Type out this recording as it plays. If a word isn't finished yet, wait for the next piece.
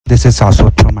This is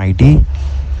Saswat from ID.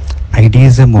 ID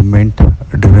is a movement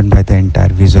driven by the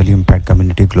entire visually impaired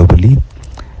community globally.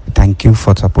 Thank you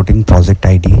for supporting Project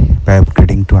ID by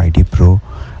upgrading to ID Pro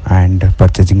and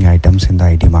purchasing items in the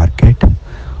ID market.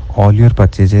 All your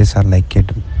purchases are like a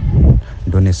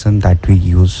donation that we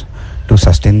use to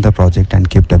sustain the project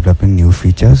and keep developing new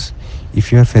features.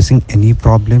 If you are facing any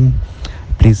problem,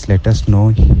 please let us know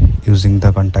using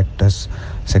the contact us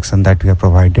section that we have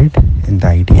provided in the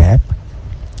ID app.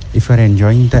 If you are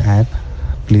enjoying the app,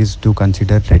 please do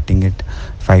consider rating it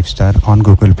 5-star on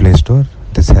Google Play Store.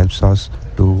 This helps us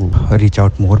to reach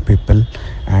out more people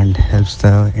and helps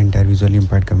the entire visually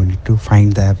impaired community to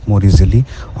find the app more easily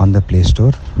on the Play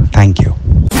Store. Thank you.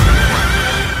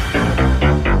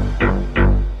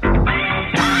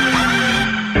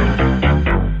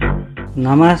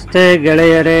 ನಮಸ್ತೆ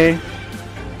ಗೆಳೆಯರೇ,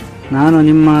 ನಾನು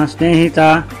ನಿಮ್ಮ ಸ್ನೇಹಿತ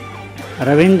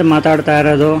ಅರವಿಂದ್ ಮಾತಾಡ್ತಾ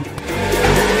ಇರೋದು.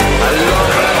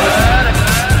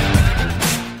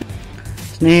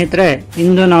 ಸ್ನೇಹಿತರೆ,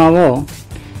 ಇಂದು ನಾವು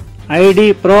ID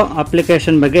Pro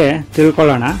application ಬಗ್ಗೆ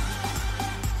ತಿಳ್ಕೊಳ್ಳೋಣ.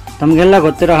 ತಮಗೆಲ್ಲ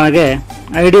ಗೊತ್ತಿರೋ ಹಾಗೆ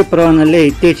ID Proನಲ್ಲಿ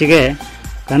ಇತ್ತೀಚೆಗೆ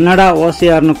ಕನ್ನಡ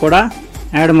OCRನು ಕೂಡ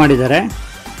ಆ್ಯಡ್ ಮಾಡಿದ್ದಾರೆ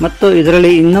ಮತ್ತು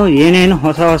ಇದರಲ್ಲಿ ಇನ್ನೂ ಏನೇನು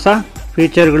ಹೊಸ ಹೊಸ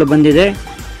ಫೀಚರ್ಗಳು ಬಂದಿದೆ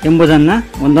ಎಂಬುದನ್ನು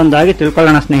ಒಂದೊಂದಾಗಿ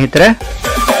ತಿಳ್ಕೊಳ್ಳೋಣ ಸ್ನೇಹಿತರೆ.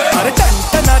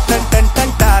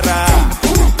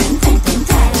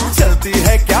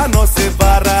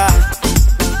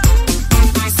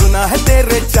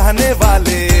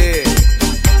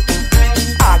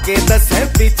 आगे 10 है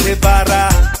पीछे 12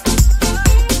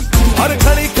 और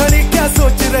खड़ी खड़ी क्या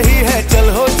सोच रही है, चल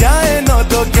हो जाए 9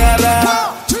 2 11.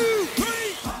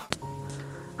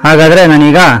 ಹಾಗಾದ್ರೆ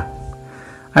ನಾನೀಗ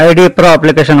ID Pro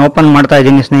ಅಪ್ಲಿಕೇಶನ್ ಓಪನ್ ಮಾಡ್ತಾ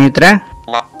ಇದ್ದೀನಿ ಸ್ನೇಹಿತರೆ.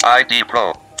 ID Pro,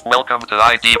 welcome to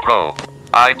ID Pro.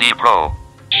 ID Pro,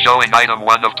 showing item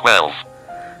 1 of 12.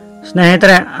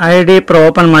 ಸ್ನೇಹಿತರೆ, ID Pro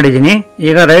ಓಪನ್ ಮಾಡಿದ್ದೀನಿ.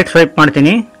 ಈಗ ರೈಟ್ ಸ್ವೈಪ್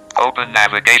ಮಾಡ್ತೀನಿ. Open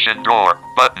navigation drawer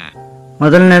button.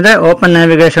 ಮೊದಲನೇದೇ open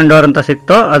navigation door ಅಂತ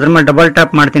ಸಿಕ್ತು, ಅದ್ರ ಮೇಲೆ ಡಬಲ್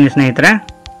ಟ್ಯಾಪ್ ಮಾಡ್ತೀನಿ ಸ್ನೇಹಿತರೆ.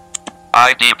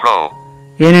 ID Pro.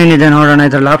 ಏನೇನಿದೆ ನೋಡೋಣ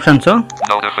ಇದರಲ್ಲಿ options.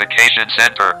 Notification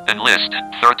center and list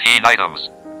 13 items.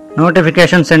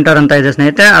 Notification centre ಅಂತ ಇದೆ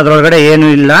ಸ್ನೇಹಿತರೆ, ಅದರೊಳಗಡೆ ಏನೂ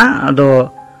ಇಲ್ಲ. ಅದು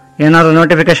ಏನಾದರೂ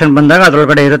ನೋಟಿಫಿಕೇಶನ್ ಬಂದಾಗ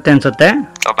ಅದರೊಳಗಡೆ ಇರುತ್ತೆ ಅನ್ಸುತ್ತೆ.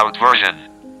 About version.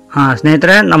 ಹಾ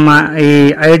ಸ್ನೇಹಿತರೆ, ನಮ್ಮ ಈ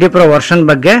ID Pro ವರ್ಷನ್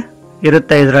ಬಗ್ಗೆ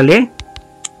ಇರುತ್ತೆ ಇದರಲ್ಲಿ.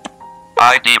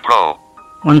 ID Pro.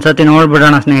 ಒಂದ್ಸತಿ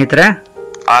ನೋಡ್ಬಿಡೋಣ ಸ್ನೇಹಿತರೆ.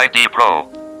 ID Pro.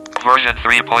 Version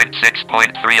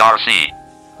 3.6.3 RC.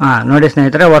 ಹಾ ನೋಡಿ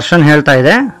ಸ್ನೇಹಿತರೆ, ವರ್ಷನ್ ಹೇಳ್ತಾ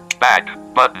ಇದೆ. Back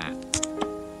button.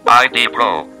 ID Pro.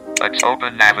 Let's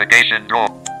open navigation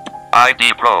drawer. ID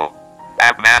Pro.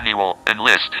 App manual and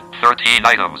list 13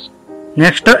 items.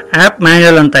 Next app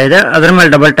manual ಅಂತ ಇದೆ, ಅದ್ರ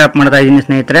ಮೇಲೆ ಡಬಲ್ ಟ್ಯಾಪ್ ಮಾಡ್ತಾ ಇದ್ದೀನಿ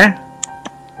ಸ್ನೇಹಿತರೆ.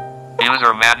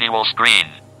 User manual screen.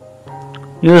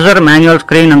 User manual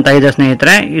screen ಅಂತ ಇದೆ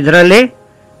ಸ್ನೇಹಿತರೆ. ಇದರಲ್ಲಿ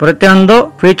ಪ್ರತಿಯೊಂದು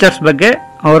ಫೀಚರ್ಸ್ ಬಗ್ಗೆ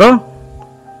ಅವರು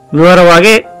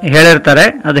ವಿವರವಾಗಿ ಹೇಳಿರ್ತಾರೆ,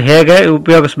 ಅದು ಹೇಗೆ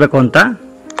ಉಪಯೋಗಿಸ್ಬೇಕು ಅಂತ.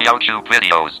 YouTube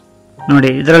videos. ನೋಡಿ,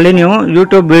 ಇದರಲ್ಲಿ ನೀವು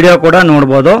ಯೂಟ್ಯೂಬ್ ವಿಡಿಯೋ ಕೂಡ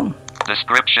ನೋಡ್ಬೋದು.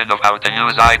 Description of how to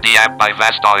use ID app by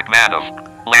Vastoik Manov.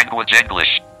 Language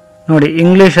English. ನೋಡಿ,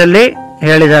 ಇಂಗ್ಲಿಷ್ ಅಲ್ಲಿ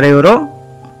ಹೇಳಿದ್ದಾರೆ ಇವರು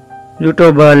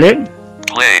ಯೂಟ್ಯೂಬ್ ಅಲ್ಲಿ.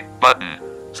 Play button.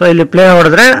 ಸೊ ಇಲ್ಲಿ ಪ್ಲೇ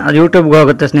ಹೊಡೆದ್ರೆ ಅದು ಯೂಟ್ಯೂಬ್ಗೆ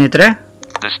ಹೋಗುತ್ತೆ ಸ್ನೇಹಿತರೆ.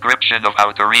 Description of how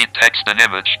to read text and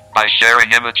image by sharing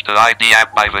image to ID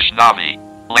app by Vaishnavi.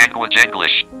 Language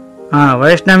English.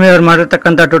 Vaishnavi ಅವ್ರು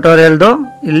ಮಾಡಿರ್ತಕ್ಕಂಥ ಟ್ಯುಟೋರಿಯಲ್ದು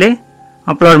ಇಲ್ಲಿ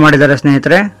ಅಪ್ಲೋಡ್ ಮಾಡಿದ್ದಾರೆ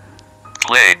ಸ್ನೇಹಿತರೆ.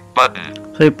 Play button.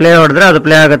 ಸೊ ಈ ಪ್ಲೇ ಹೊಡೆದ್ರೆ ಅದು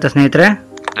ಪ್ಲೇ ಆಗುತ್ತೆ ಸ್ನೇಹಿತರೆ.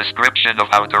 Description of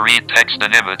how to read text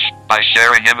and image by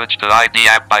sharing image to ID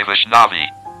app by Vaishnavi.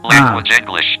 Language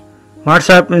English.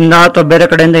 WhatsApp ಇಂದ ಅಥವಾ ಬೇರೆ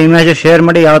ಕಡೆಯಿಂದ ಇಮೇಜ್ ಶೇರ್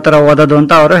ಮಾಡಿ ಯಾವ ತರ ಓದೋದು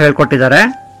ಅಂತ ಅವರು ಹೇಳ್ಕೊಟ್ಟಿದ್ದಾರೆ.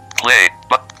 Play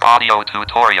audio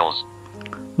tutorials.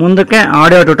 ಮುಂದಕ್ಕೆ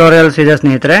ಆಡಿಯೋ ಟ್ಯುಟೋರಿಯಲ್ಸ್ ಇದೆ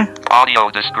ಸ್ನೇಹಿತರೆ. Audio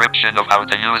description of how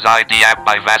to use ID app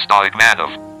by Vastoik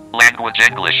Manov. Language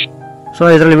English. So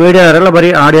ಇದರಲ್ಲಿ ವಿಡಿಯೋ ಇರಲ್ಲ, ಬರೀ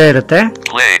ಆಡಿಯೋ ಇರುತ್ತೆ.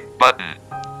 Play button.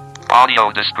 Audio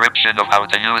description of how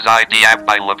to use ID app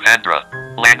by Lapendra.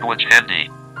 Language Hindi.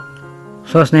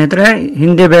 So ಸ್ನೇಹಿತರೆ,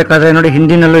 ಹಿಂದಿ ಬೇಕಾದ್ರೆ ನೋಡಿ,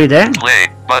 ಹಿಂದಿನಲ್ಲೂ ಇದೆ. Play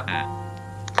button.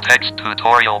 Text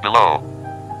tutorial below.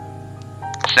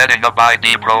 Setting up ID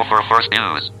Pro for first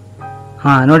use.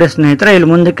 ನೋಡಿ ಸ್ನೇಹಿತರೆ, ಇಲ್ಲಿ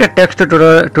ಮುಂದಕ್ಕೆ ಟೆಕ್ಸ್ಟ್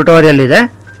ಟ್ಯುಟೋರಿಯಲ್ ಇದೆ.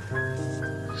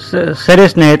 ಸರಿ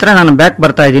ಸ್ನೇಹಿತರೆ, ನಾನು ಬ್ಯಾಕ್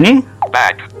ಬರ್ತಾ ಇದ್ದೀನಿ.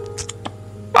 Back.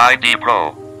 ID Pro.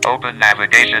 Open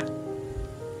navigation.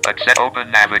 Accept open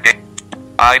navigate.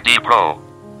 ID Pro.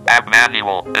 App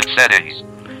manual and settings.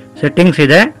 Settings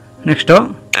ಇದೆ. Next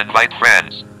Invite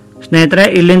friends. ಸ್ನೇಹಿತರೆ,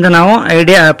 ಇಲ್ಲಿಂದ ನಾವು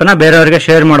ID ಆಪ್ ನ ಬೇರೆಯವರಿಗೆ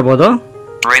ಶೇರ್ ಮಾಡಬಹುದು.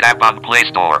 Rate app on Play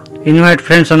Store. Invite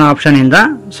friends ಅನ್ನೋ ಆಪ್ಷನ್ ಇಂದ.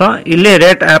 ಸೊ ಇಲ್ಲಿ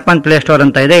rate app on play store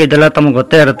ಅಂತ ಇದೆ, ಇದೆಲ್ಲ ತಮಗೆ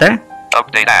ಗೊತ್ತೇ ಇರುತ್ತೆ.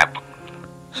 Update app.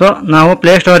 ಸೊ ನಾವು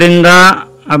ಪ್ಲೇ ಸ್ಟೋರ್ ಇಂದ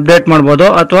ಅಪ್ಡೇಟ್ ಮಾಡಬಹುದು,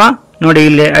 ಅಥವಾ ನೋಡಿ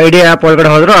ಇಲ್ಲಿ ID ಆಪ್ ಒಳಗಡೆ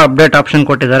ಹೋದ್ರು ಅಪ್ಡೇಟ್ ಆಪ್ಷನ್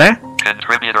ಕೊಟ್ಟಿದ್ದಾರೆ.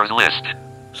 Contributors list.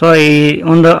 ಸೊ ಈ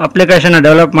ಒಂದು ಅಪ್ಲಿಕೇಶನ್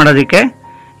ಡೆವಲಪ್ ಮಾಡೋದಕ್ಕೆ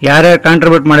ಯಾರ್ಯಾರು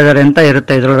ಕಾಂಟ್ರಿಬ್ಯೂಟ್ ಮಾಡಿದ್ದಾರೆ ಅಂತ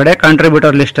ಇರುತ್ತೆ ಇದರೊಳಗಡೆ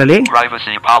ಕಾಂಟ್ರಿಬ್ಯೂಟರ್ ಲಿಸ್ಟಲ್ಲಿ.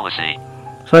 Privacy policy.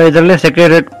 ಸೊ ಇದರಲ್ಲಿ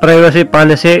ಸೆಕ್ಯೂರಿಟಿ ಪ್ರೈವಸಿ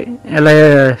ಪಾಲಿಸಿ ಎಲ್ಲ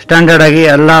ಸ್ಟ್ಯಾಂಡರ್ಡ್ ಆಗಿ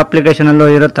ಎಲ್ಲ ಅಪ್ಲಿಕೇಶನಲ್ಲೂ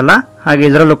ಇರುತ್ತಲ್ಲ, ಹಾಗೆ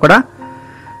ಇದರಲ್ಲೂ ಕೂಡ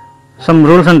ಸಮ್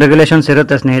ರೂಲ್ಸ್ ಆ್ಯಂಡ್ ರೆಗ್ಯುಲೇಷನ್ಸ್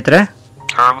ಇರುತ್ತೆ ಸ್ನೇಹಿತರೆ.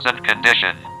 Terms and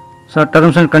conditions. So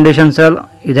terms and conditions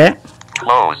ಇದೆ.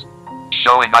 Close.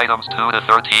 Showing items 2 to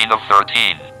 13 of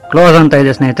 13. Close ಅಂತ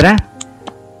ಇದೆ ಸ್ನೇಹಿತರೆ.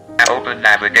 Open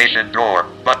navigation drawer.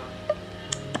 But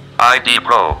ID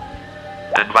Pro.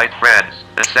 Invite friends.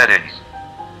 The settings.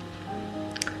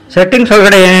 Settings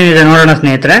ಒಳಗಡೆ ಏನೇನಿದೆ ನೋಡೋಣ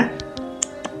ಸ್ನೇಹಿತರೆ.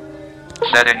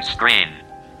 Settings screen.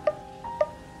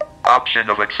 Option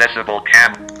of accessible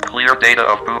cam. Clear data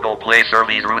of Google Play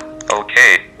service route. OK.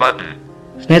 Button.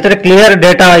 ಸ್ನೇಹಿತರೆ clear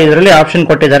data ಇದರಲ್ಲಿ option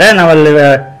ಕೊಟ್ಟಿದ್ದಾರೆ. ನಾವಲ್ಲಿ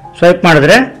ಸ್ವೈಪ್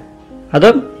ಮಾಡಿದ್ರೆ ಅದು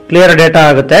ಕ್ಲಿಯರ್ ಡೇಟಾ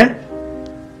ಆಗುತ್ತೆ.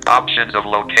 Options of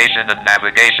location and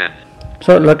navigation.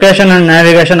 So location and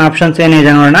navigation options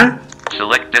ಏನಿದೆ ನೋಡೋಣ.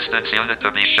 Select distance unit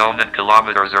to be shown in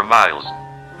kilometers or miles.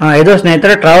 ಇದು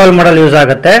ಸ್ನೇಹಿತರೆ ಟ್ರಾವೆಲ್ ಮಾಡಲ್ ಯೂಸ್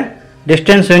ಆಗುತ್ತೆ.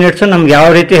 ಡಿಸ್ಟೆನ್ಸ್ ಯೂನಿಟ್ಸ್ ನಮ್ಗೆ ಯಾವ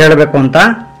ರೀತಿ ಹೇಳಬೇಕು ಅಂತ.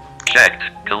 Checked.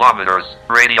 Kilometers.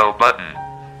 Radio button.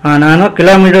 ನಾನು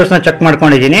ಕಿಲೋಮೀಟರ್ಸ್ನ ಚೆಕ್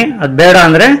ಮಾಡ್ಕೊಂಡಿದ್ದೀನಿ. ಅದು ಬೇಡ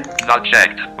ಅಂದ್ರೆ Not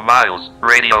checked. Miles.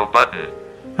 Radio button.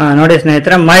 ನೋಡಿ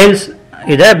ಸ್ನೇಹಿತರೆ ಮೈಲ್ಸ್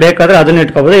ಇದೆ, ಬೇಕಾದ್ರೆ ಅದನ್ನ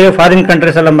ಇಟ್ಕೋಬಹುದು. ಈ ಫಾರಿನ್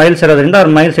ಕಂಟ್ರೀಸ್ ಎಲ್ಲ ಮೈಲ್ಸ್ ಇರೋದ್ರಿಂದ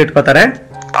ಅವ್ರು ಮೈಲ್ಸ್ ಇಟ್ಕೋತಾರೆ.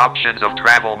 Options of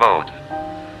travel mode.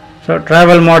 So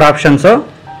travel mode options.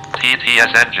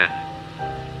 TTS engine.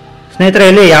 ಸ್ನೇಹಿತರೆ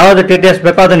ಇಲ್ಲಿ ಯಾವ್ದು TTS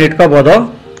ಬೇಕೋ ಅದನ್ನ ಇಟ್ಕೋಬಹುದು.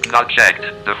 Not checked.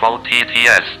 Default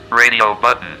TTS. Radio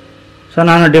button. So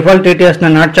ನಾನು ಡಿಫಾಲ್ಟ್ TTS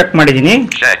ನ ನಾಟ್ ಚೆಕ್ ಮಾಡಿದ್ದೀನಿ.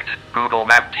 Checked. Google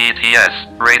Map TTS.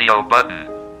 Radio button.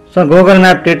 So Google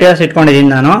map TTS ಇಟ್ಕೊಂಡಿದ್ದೀನಿ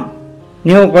ನಾನು.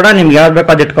 ನೀವು ಕೂಡ ನಿಮ್ಗೆ ಯಾವ್ದು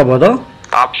ಬೇಕೋ ಅದು ಇಟ್ಕೋಬಹುದು.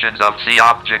 Options of C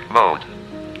object mode.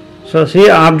 So C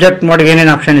object ಮೋಡ್ಗೆ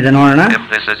ಏನೇನು ಆಪ್ಷನ್ ಇದೆ ನೋಡೋಣ. If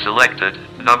this is selected,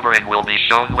 numbering will be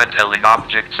shown when telling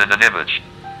objects in an image.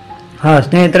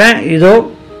 ಸ್ನೇಹಿತರೆ ಇದು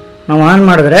ನಾವು ಆನ್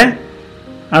ಮಾಡಿದ್ರೆ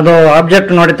ಅದು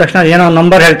ಆಬ್ಜೆಕ್ಟ್ ನೋಡಿದ ತಕ್ಷಣ ಏನೋ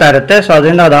ನಂಬರ್ ಹೇಳ್ತಾ ಇರುತ್ತೆ. ಸೊ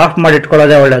ಅದರಿಂದ ಅದು ಆಫ್ ಮಾಡಿ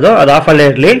ಇಟ್ಕೊಳ್ಳೋದೇ ಒಳ್ಳೇದು. ಅದು ಆಫ್ ಅಲ್ಲೇ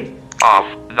ಇರಲಿ. Off.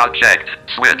 Not checked.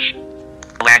 Switch.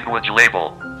 Language label.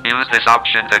 Use this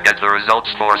option to get the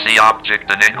results for C object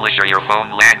in English or your phone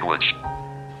language.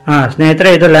 ಸ್ನೇಹಿತರೆ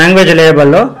ಇದು ಲ್ಯಾಂಗ್ವೇಜ್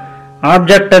ಲೇಬಲ್.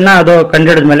 ಆಬ್ಜೆಕ್ಟ್ ಅನ್ನ ಅದು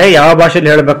ಕಂಡಿಡಿದ ಮೇಲೆ ಯಾವ ಭಾಷೆಯಲ್ಲಿ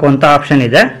ಹೇಳಬೇಕು ಅಂತ ಆಪ್ಷನ್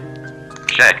ಇದೆ.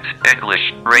 Checked. English.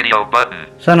 Radio button.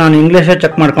 So ನಾನು ಇಂಗ್ಲಿಷ್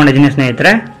ಚೆಕ್ ಮಾಡ್ಕೊಂಡಿದ್ದೀನಿ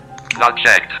ಸ್ನೇಹಿತರೆ. Not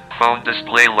checked. Phone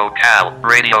display locale.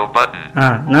 Radio button.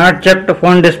 Not checked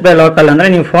phone display local ಅಂದ್ರೆ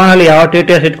ನೀವು ಫೋನಲ್ಲಿ ಯಾವ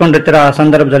TTS ಇಟ್ಕೊಂಡಿರ್ತೀರ ಆ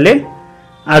ಸಂದರ್ಭದಲ್ಲಿ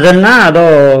ಅದನ್ನ ಅದು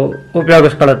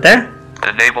ಉಪಯೋಗಿಸ್ಕೊಳ್ಳುತ್ತೆ.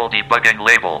 Enable debugging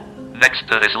label. Next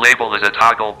to this label is a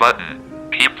toggle button.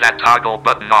 Keep that toggle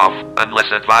button off unless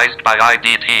advised by ID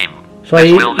team. So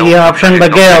ಈ option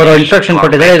ಬಗ್ಗೆ ಅವರು ಇನ್ಸ್ಟ್ರಕ್ಷನ್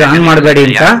ಕೊಟ್ಟಿದ್ದಾರೆ, ಇದು ಆನ್ ಮಾಡಬೇಡಿ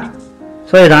ಅಂತ.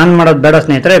 ಸೊ ಇದು ಆನ್ ಮಾಡೋದು ಬೇಡ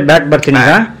ಸ್ನೇಹಿತರೆ. ಬ್ಯಾಕ್ ಬರ್ತೀನಿ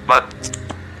ಈಗ.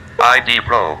 ID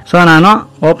Pro. ಸೊ ನಾನು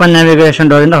ಓಪನ್ ನ್ಯಾವಿಗೇಷನ್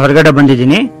ಡೋರ್ ಇಂದ ಹೊರಗಡೆ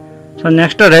ಬಂದಿದ್ದೀನಿ. ಸೊ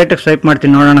ನೆಕ್ಸ್ಟ್ ರೈಟ್ ಸ್ವೈಪ್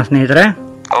ಮಾಡ್ತೀನಿ ನೋಡೋಣ ಸ್ನೇಹಿತರೆ.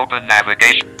 Open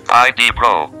navigation. ID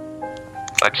Pro.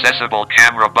 Accessible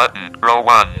camera button. Row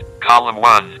 1. Column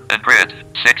 1. And grid.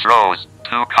 6 rows.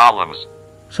 2 columns.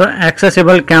 So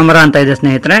accessible camera ಅಂತ ಇದೆ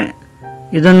ಸ್ನೇಹಿತರೆ.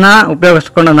 ಇದನ್ನ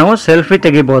ಉಪಯೋಗಿಸ್ಕೊಂಡು ನಾವು ಸೆಲ್ಫಿ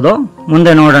ತೆಗಿಬಹುದು.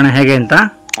 ಮುಂದೆ ನೋಡೋಣ ಹೇಗೆ ಅಂತ.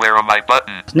 Where am I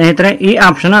button. ಸ್ನೇಹಿತರೆ ಈ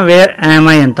ಆಪ್ಷನ್ ವೇರ್ ಆಮ್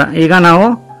ಐ ಅಂತ. ಈಗ ನಾವು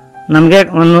ನಮಗೆ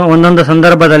ಒಂದೊಂದು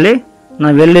ಸಂದರ್ಭದಲ್ಲಿ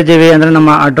ನಾವು ಎಲ್ಲಿದ್ದೀವಿ ಅಂದ್ರೆ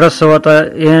ನಮ್ಮ ಅಡ್ರೆಸ್ ಅಥವಾ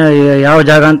ಯಾವ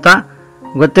ಜಾಗ ಅಂತ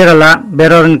ಗೊತ್ತಿರಲ್ಲ,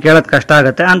 ಬೇರೆಯವ್ರನ್ನ ಕೇಳೋದು ಕಷ್ಟ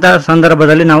ಆಗುತ್ತೆ. ಅಂತ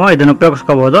ಸಂದರ್ಭದಲ್ಲಿ ನಾವು ಇದನ್ನು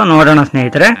ಉಪಯೋಗಿಸ್ಕೋಬಹುದು. ನೋಡೋಣ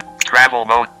ಸ್ನೇಹಿತರೆ. Travel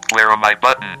mode. Where am I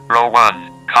button. Row 1.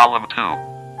 Column 2.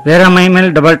 Wear am I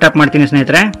ಮೇಲೆ ಡಬಲ್ ಟ್ಯಾಪ್ ಮಾಡ್ತೀನಿ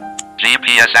ಸ್ನೇಹಿತರೆ.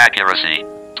 GPS accuracy.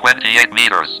 28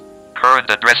 meters. Current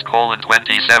address: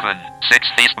 27,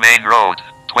 6th East Main Road,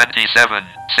 27,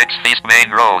 6th East Main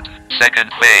Road, second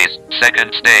phase, second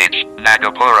stage,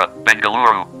 Nagapura,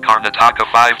 Bengaluru, Karnataka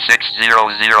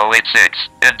 560086,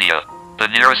 India. The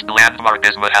nearest landmark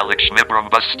is Mahalakshmipura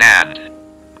bus stand.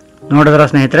 ನೋಡಿದ್ರ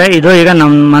ಸ್ನೇಹಿತರೆ, ಇದು ಈಗ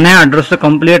ನಮ್ಮ ಮನೆ address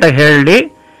complete ಆಗಿ ಹೇಳಿ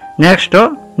next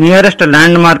nearest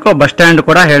land mark bus stand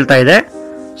ಕೂಡ ಹೇಳ್ತಾ ಇದೆ.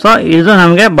 ಸೊ ಇದು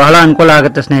ನಮಗೆ ಬಹಳ ಅನುಕೂಲ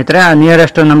ಆಗುತ್ತೆ ಸ್ನೇಹಿತರೆ.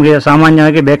 ನಿಯರೆಸ್ಟ್ ನಮಗೆ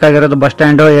ಸಾಮಾನ್ಯವಾಗಿ ಬೇಕಾಗಿರೋದು ಬಸ್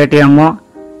ಸ್ಟ್ಯಾಂಡು, ATM,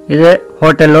 ಇದೆ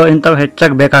ಹೋಟೆಲ್ಲು, ಇಂಥವು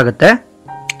ಹೆಚ್ಚಾಗಿ ಬೇಕಾಗುತ್ತೆ.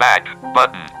 Back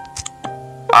button.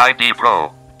 ID Pro.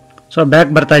 So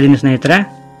back ಬರ್ತಾ ಇದ್ದೀನಿ ಸ್ನೇಹಿತರೆ.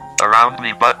 Around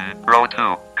me button. Row 2.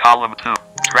 Column 2.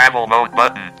 Travel mode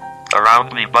button. Around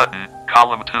me button.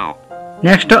 Column 2.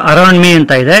 Next around me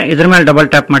ಅಂತ ಇದೆ. ಇದ್ರ ಮೇಲೆ ಡಬಲ್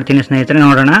ಟ್ಯಾಪ್ ಮಾಡ್ತೀನಿ ಸ್ನೇಹಿತರೆ.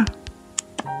 ನೋಡೋಣ.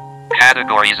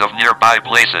 Categories of nearby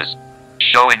places.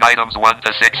 Showing items 1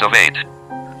 to 6 of 8.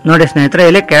 ನೋಡಿ ಸ್ನೇಹಿತರೆ,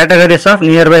 ಇಲ್ಲಿ categories of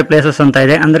near by places ಅಂತ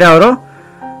ಇದೆ. ಅಂದ್ರೆ ಅವರು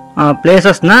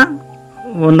ಪ್ಲೇಸಸ್ನ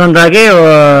ಒಂದೊಂದಾಗಿ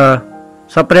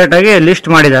ಸಪರೇಟ್ ಆಗಿ ಲಿಸ್ಟ್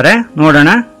ಮಾಡಿದ್ದಾರೆ. ನೋಡೋಣ.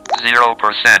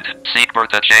 0%. Seek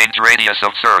to change radius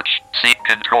of search. Seek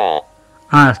control.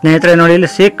 ಸ್ನೇಹಿತರೆ ನೋಡಿ, ಇಲ್ಲಿ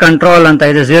ಸೀಕ್ ಕಂಟ್ರೋಲ್ ಅಂತ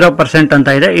ಇದೆ. 0% ಅಂತ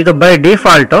ಇದೆ. ಇದು ಬೈ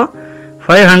ಡಿಫಾಲ್ಟ್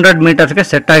 500 ಮೀಟರ್ಸ್ಗೆ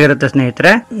ಸೆಟ್ ಆಗಿರುತ್ತೆ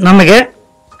ಸ್ನೇಹಿತರೆ. ನಮಗೆ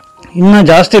ಇನ್ನೂ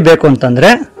ಜಾಸ್ತಿ ಬೇಕು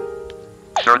ಅಂತಂದ್ರೆ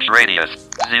Search radius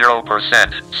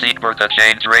 0%. Seek to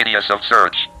change radius of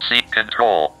search. Seek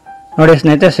control. ನೋಡಿ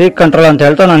ಸ್ನೇಹಿತರೆ, ಸೀಕ್ ಕಂಟ್ರೋಲ್ ಅಂತ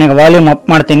ಹೇಳ್ತಾ ನಾನೀಗ ವಾಲ್ಯೂಮ್ ಅಪ್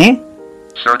ಮಾಡ್ತೀನಿ.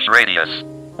 Search radius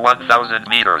 1000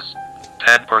 meters.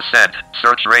 10%.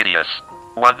 Search radius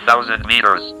 1000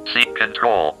 meters. Seek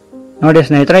control. ನೋಡಿ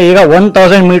ಸ್ನೇಹಿತರೆ, ಈಗ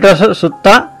 1000 ಮೀಟರ್ಸ್ ಸುತ್ತ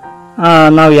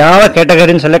ನಾವು ಯಾವ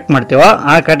ಕ್ಯಾಟಗರಿನ ಸೆಲೆಕ್ಟ್ ಮಾಡ್ತೀವೋ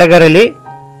ಆ ಕ್ಯಾಟಗರಿಲಿ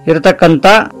ಇರತಕ್ಕಂಥ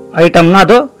ಐಟಮ್ನ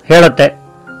ಅದು ಹೇಳುತ್ತೆ.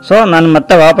 ಸೊ ನಾನು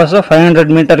ಮತ್ತೆ ವಾಪಸ್ಸು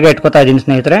 500 ಮೀಟರ್ಗೆ ಇಟ್ಕೋತಾ ಇದ್ದೀನಿ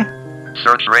ಸ್ನೇಹಿತರೆ.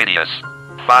 Search radius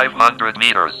 500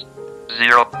 meters.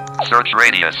 0. Search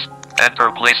radius. Enter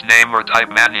place name or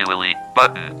type manually.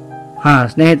 Button.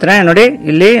 ಸ್ನೇಹಿತರೆ ನೋಡಿ,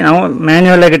 ಇಲ್ಲಿ ನಾವು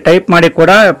ಮ್ಯಾನ್ಯುಯಲ್ ಆಗಿ ಟೈಪ್ ಮಾಡಿ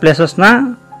ಕೂಡ ಪ್ಲೇಸಸ್ನ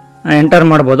ಎಂಟರ್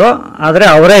ಮಾಡ್ಬೋದು. ಆದರೆ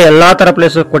ಅವರೇ ಎಲ್ಲಾ ತರ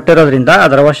ಪ್ಲೇಸಸ್ ಕೊಟ್ಟಿರೋದ್ರಿಂದ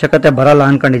ಅದರ ಅವಶ್ಯಕತೆ ಬರಲ್ಲ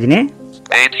ಅನ್ಕೊಂಡಿದ್ದೀನಿ.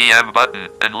 ATM button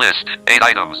and list 8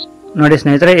 items. ನೋಡಿ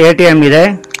ಸ್ನೇಹಿತರೆ, ATM ಇದೆ,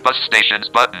 Bus stations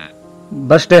button.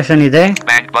 Bus station ಇದೆ,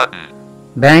 Bank button.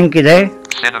 ಬ್ಯಾಂಕ್ ಇದೆ,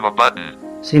 Cinema button.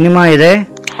 ಸಿನಿಮಾ ಇದೆ,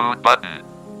 Food button.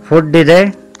 ಫುಡ್ ಇದೆ,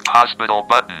 Hospital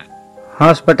button.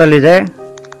 ಹಾಸ್ಪಿಟಲ್ ಇದೆ,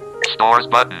 Stores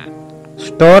button.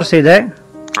 ಸ್ಟೋರ್ಸ್ ಇದೆ,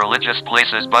 Religious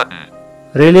places button.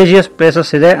 Religious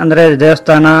places ಇದೆ, ಅಂದ್ರೆ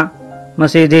ದೇವಸ್ಥಾನ,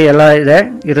 ಮಸೀದಿ ಎಲ್ಲ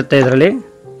ಇರುತ್ತೆ ಇದರಲ್ಲಿ.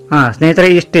 ಸ್ನೇಹಿತರೆ,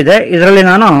 ಇಷ್ಟಿದೆ. ಇದರಲ್ಲಿ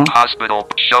ನಾನು Hospital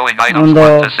showing items ಒಂದು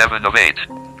 1 to 7 of 8.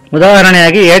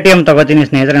 ಉದಾಹರಣೆಯಾಗಿ ATM ತಗೋತೀನಿ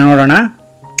ಸ್ನೇಹಿತರೆ, ನೋಡೋಣ.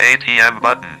 ATM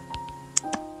button.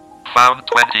 Found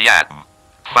 20 atom.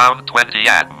 Found 20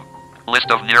 atom.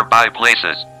 List of nearby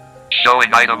places.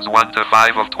 Showing items 1 to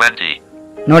 5 of 20.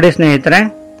 ನೋಡಿ ಸ್ನೇಹಿತರೆ,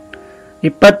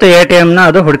 20 ATM ನ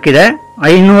ಅದು ಹುಡುಕಿದೆ.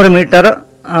 500 ಮೀಟರ್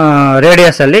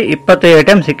ರೇಡಿಯಸ್ ಅಲ್ಲಿ 20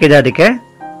 ATM ಸಿಕ್ಕಿದೆ ಅದಕ್ಕೆ.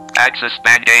 Axis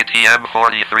Bank ATM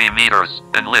 43 meters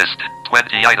and list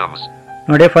 20 items.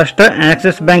 ನೋಡಿ, ಫಸ್ಟ್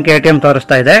ಆಕ್ಸಿಸ್ ಬ್ಯಾಂಕ್ ATM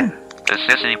ತೋರಿಸ್ತಾ ಇದೆ.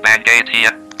 Assisi Bank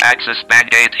ATM. Axis Bank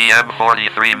ATM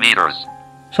 43 meters.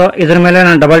 So ಇದ್ರ ಮೇಲೆ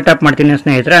ನಾನು ಡಬಲ್ ಟ್ಯಾಪ್ ಮಾಡ್ತೀನಿ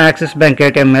ಸ್ನೇಹಿತರೆ. ಆಕ್ಸಿಸ್ ಬ್ಯಾಂಕ್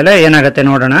ATM ಮೇಲೆ ಏನಾಗುತ್ತೆ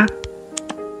ನೋಡೋಣ.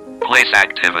 Place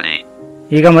activity.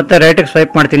 ಈಗ ಮತ್ತೆ ರೈಟಿಗೆ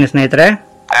ಸ್ವೈಪ್ ಮಾಡ್ತೀನಿ ಸ್ನೇಹಿತರೆ.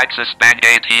 Axis Bank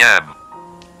ATM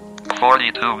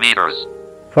 42 meters.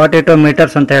 42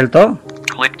 metres ಅಂತ ಹೇಳ್ತು.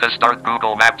 Click to start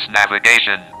Google Maps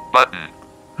navigation button.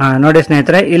 ನೋಡಿ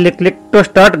ಸ್ನೇಹಿತರೆ, ಇಲ್ಲಿ click to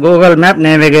start Google map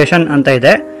navigation ಅಂತ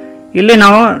ಇದೆ. ಇಲ್ಲಿ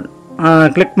ನಾವು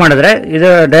ಕ್ಲಿಕ್ ಮಾಡಿದ್ರೆ ಇದು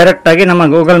ಡೈರೆಕ್ಟ್ ಆಗಿ ನಮ್ಮ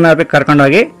ಗೂಗಲ್ ಮ್ಯಾಪಿಗೆ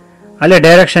ಕರ್ಕೊಂಡೋಗಿ ಅಲ್ಲಿ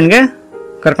ಡೈರೆಕ್ಷನ್ಗೆ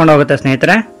ಕರ್ಕೊಂಡು ಹೋಗುತ್ತೆ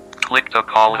ಸ್ನೇಹಿತರೆ. Click to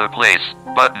call the place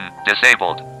button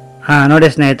disabled. ನೋಡಿ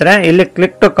ಸ್ನೇಹಿತರೆ, ಇಲ್ಲಿ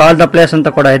click to call the place ಅಂತ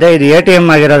ಕೂಡ ಇದೆ. ಇದು ATM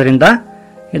ಆಗಿರೋದ್ರಿಂದ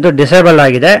ಇದು ಡಿಸೇಬಲ್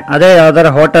ಆಗಿದೆ. ಅದೇ ಯಾವ್ದಾರ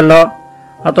ಹೋಟೆಲ್ಲೋ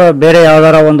ಅಥವಾ ಬೇರೆ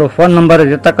ಯಾವ್ದಾರ ಒಂದು ಫೋನ್ ನಂಬರ್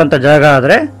ಇರ್ತಕ್ಕಂಥ ಜಾಗ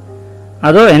ಆದರೆ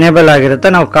ಅದು ಎನೇಬಲ್ ಆಗಿರುತ್ತೆ.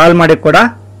 ನಾವು ಕಾಲ್ ಮಾಡಿ ಕೂಡ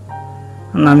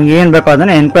ನಮ್ಗೆ ಏನು ಬೇಕೋ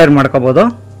ಅದನ್ನು ಎನ್ಕ್ವೈರಿ ಮಾಡ್ಕೋಬೋದು.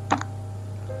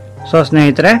 ಸೊ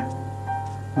ಸ್ನೇಹಿತರೆ,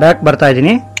 ಬ್ಯಾಕ್ ಬರ್ತಾ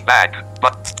ಇದ್ದೀನಿ. Back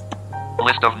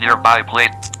list of nearby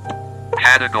place.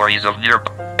 Categories of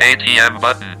nearby ATM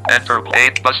button. Enter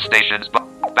 8 bus stations.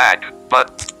 Back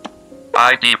button.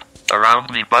 ID around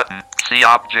me button. See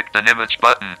object and image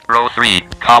button. Row 3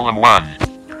 column 1.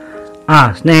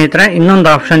 ಸ್ನೇಹಿತರೆ, ಇನ್ನೊಂದು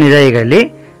ಆಪ್ಷನ್ ಇದೆ ಈಗ ಇಲ್ಲಿ,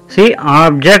 C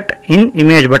object in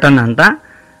image button ಅಂತ.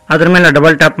 ಅದ್ರ ಮೇಲೆ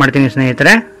double tap ಮಾಡ್ತೀನಿ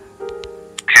ಸ್ನೇಹಿತರೆ.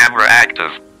 Camera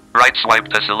active. Right swipe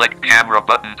to select camera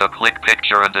button to click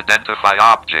picture and identify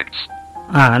objects.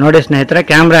 ನೋಡಿ ಸ್ನೇಹಿತರೆ,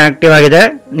 ಕ್ಯಾಮ್ರಾ ಆಕ್ಟಿವ್ ಆಗಿದೆ.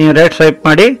 ನೀವು ರೈಟ್ ಸ್ವೈಪ್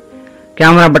ಮಾಡಿ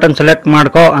ಕ್ಯಾಮ್ರಾ ಬಟನ್ ಸೆಲೆಕ್ಟ್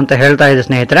ಮಾಡ್ಕೋ ಅಂತ ಹೇಳ್ತಾ ಇದೆ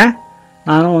ಸ್ನೇಹಿತರೆ.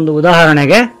 ನಾನು ಒಂದು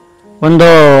ಉದಾಹರಣೆಗೆ ಒಂದು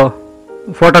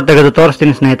ಫೋಟೋ ತೆಗೆದು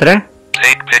ತೋರಿಸ್ತೀನಿ ಸ್ನೇಹಿತರೆ.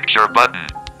 Take picture button.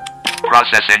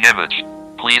 Processing image.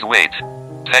 Please wait.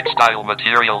 Textile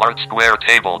material art square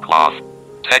tablecloth.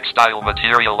 Textile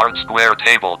material art square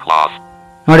tablecloth.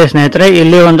 ನೋಡಿ ಸ್ನೇಹಿತರೆ,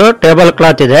 ಇಲ್ಲಿ ಒಂದು ಟೇಬಲ್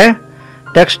ಕ್ಲಾತ್ ಇದೆ,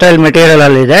 ಟೆಕ್ಸ್ಟೈಲ್ ಮೆಟೀರಿಯಲ್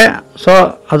ಅಲ್ಲಿ ಇದೆ. ಸೊ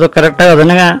ಅದು ಕರೆಕ್ಟಾಗಿ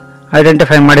ಅದನ್ನ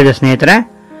ಐಡೆಂಟಿಫೈ ಮಾಡಿದೆ ಸ್ನೇಹಿತರೆ.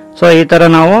 ಸೊ ಈ ತರ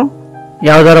ನಾವು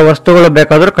ಯಾವ್ದಾರ ವಸ್ತುಗಳು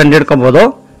ಬೇಕಾದ್ರೂ ಕಂಡಿಡ್ಕೋಬಹುದು.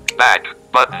 Back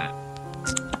button.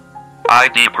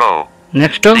 ID Pro.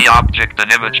 Next The object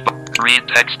and image. Read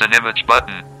text and image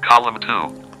button. Column 2.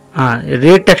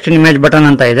 Read text in image button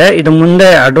ಅಂತ ಇದೆ. ಇದು ಮುಂದೆ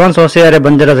ಅಡ್ವಾನ್ಸ್ OCR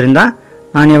ಬಂದಿರೋದ್ರಿಂದ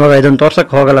ನಾನು ಇವಾಗ ಇದನ್ನ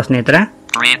ತೋರ್ಸಕ್ ಹೋಗಲ್ಲ ಸ್ನೇಹಿತರೆ.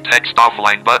 Read text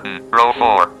offline button. Row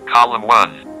 4 column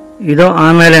 1. ಇದು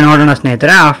ಆಮೇಲೆ ನೋಡೋಣ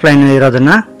ಸ್ನೇಹಿತರೆ, ಆಫ್ಲೈನ್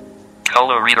ಇರೋದನ್ನ.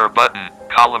 Color reader button.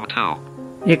 Column 2.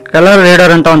 ಈ ಕಲರ್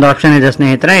ರೀಡರ್ ಅಂತ ಒಂದು ಆಪ್ಷನ್ ಇದೆ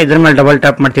ಸ್ನೇಹಿತರೆ. ಇದ್ರ ಮೇಲೆ ಡಬಲ್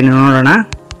ಟ್ಯಾಪ್ ಮಾಡ್ತೀನಿ, ನೋಡೋಣ.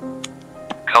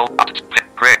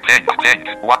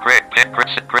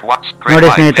 ನೋಡಿ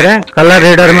ಸ್ನೇಹಿತರೆ, ಕಲರ್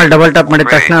ರೀಡರ್ ಮೇಲೆ ಡಬಲ್ ಟ್ಯಾಪ್ ಮಾಡಿದ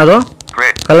ತಕ್ಷಣ ಅದು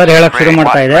ಕಲರ್ ಹೇಳಕ್ ಶುರು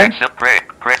ಮಾಡ್ತಾ ಇದೆ.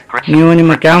 ನೀವು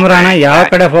ನಿಮ್ಮ ಕ್ಯಾಮ್ರಾನ ಯಾವ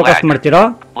ಕಡೆ ಫೋಕಸ್ ಮಾಡ್ತೀರೋ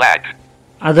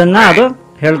ಅದನ್ನ ಅದು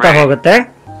ಹೇಳ್ತಾ ಹೋಗುತ್ತೆ.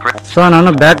 ಸೊ ನಾನು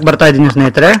ಬ್ಯಾಕ್ ಬರ್ತಾ ಇದ್ದೀನಿ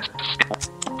ಸ್ನೇಹಿತರೆ.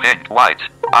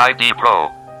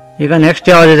 ಈಗ ನೆಕ್ಸ್ಟ್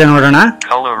ಯಾವ್ದಿದೆ ನೋಡೋಣ.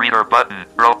 Color reader button.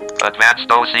 Row advanced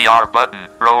OCR button.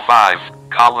 Row 5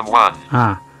 column 1.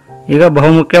 ಈಗ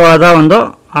ಬಹುಮುಖ್ಯವಾದ ಒಂದು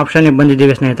ಆಪ್ಷನ್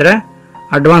ಬಂದಿದ್ದೀವಿ ಸ್ನೇಹಿತರೆ,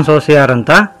 ಅಡ್ವಾನ್ಸ್ OCR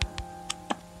ಅಂತ.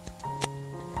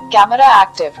 Camera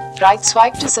active. Right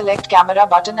swipe to select camera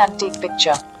button and take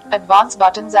picture. Advanced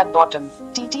buttons at bottom.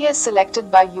 TTS selected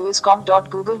by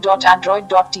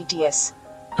uscom.google.android.tts.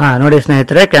 ನೋಡಿ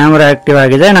ಸ್ನೇಹಿತರೆ, camera active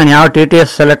ಆಗಿದೆ. ನಾನು ಯಾವ TTS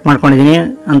ಸೆಲೆಕ್ಟ್ ಮಾಡ್ಕೊಂಡಿದ್ದೀನಿ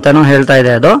ಅಂತಾನು ಹೇಳ್ತಾ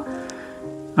ಇದೆ ಅದು.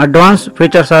 Advance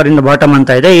features R in the bottom ಅಂತ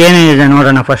ಇದೆ. ಏನೇನಿದೆ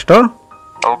ನೋಡೋಣ first.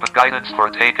 Open guidance for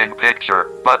taking picture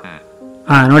button.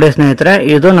 ನೋಡಿ ಸ್ನೇಹಿತರೆ,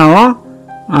 ಇದು ನಾವು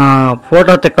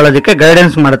ಫೋಟೋ ತೆಕ್ಕೊಳ್ಳೋದಕ್ಕೆ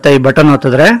ಗೈಡೆನ್ಸ್ ಮಾಡುತ್ತೆ ಈ ಬಟನ್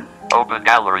ಒತ್ತಿದ್ರೆ. Open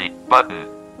gallery button.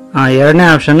 ಎರಡನೇ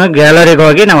ಆಪ್ಷನ್ ಗ್ಯಾಲರಿಗೆ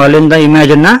ಹೋಗಿ ನಾವು ಅಲ್ಲಿಂದ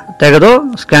ಇಮೇಜ್ ಅನ್ನ ತೆಗೆದು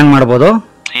ಸ್ಕ್ಯಾನ್ ಮಾಡಬಹುದು.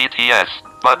 TTS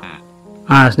button.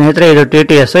 ಸ್ನೇಹಿತರೆ, ಇದು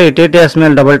TTS. ಈ TTS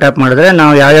ಮೇಲೆ ಡಬಲ್ ಟ್ಯಾಪ್ ಮಾಡಿದ್ರೆ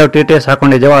ನಾವು ಯಾವ್ಯಾವ TTS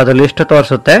ಹಾಕೊಂಡಿದ್ದೇವೋ ಅದು ಲಿಸ್ಟ್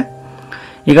ತೋರಿಸುತ್ತೆ.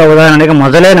 ಈಗ ಉದಾಹರಣೆಗೆ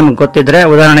ಮೊದಲೇ ನಮ್ಗೆ ಗೊತ್ತಿದ್ರೆ,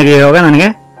 ಉದಾಹರಣೆಗೆ ಇವಾಗ ನನಗೆ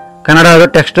ಕನ್ನಡದ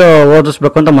ಟೆಕ್ಸ್ಟ್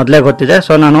ಓದಿಸ್ಬೇಕು ಅಂತ ಮೊದಲೇ ಗೊತ್ತಿದೆ.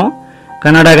 ಸೊ ನಾನು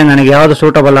ಕನ್ನಡಗೆ ನನಗೆ ಯಾವುದು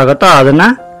ಸೂಟಬಲ್ ಆಗುತ್ತೋ ಅದನ್ನ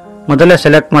ಮೊದಲೇ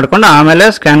ಸೆಲೆಕ್ಟ್ ಮಾಡ್ಕೊಂಡು ಆಮೇಲೆ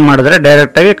ಸ್ಕ್ಯಾನ್ ಮಾಡಿದ್ರೆ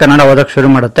ಡೈರೆಕ್ಟ್ ಆಗಿ ಕನ್ನಡ ಓದಕ್ಕೆ ಶುರು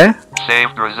ಮಾಡುತ್ತೆ.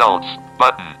 Saved results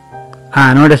button.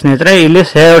 ನೋಡಿ ಸ್ನೇಹಿತರೆ, ಇಲ್ಲಿ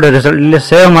ಸೇವ್ಡ್ ರಿಸಲ್ಟ್, ಇಲ್ಲಿ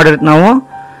ಸೇವ್ ಮಾಡಿ ನಾವು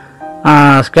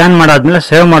ಸ್ಕ್ಯಾನ್ ಮಾಡಾದ್ಮೇಲೆ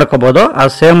ಸೇವ್ ಮಾಡ್ಕೋಬಹುದು. ಆ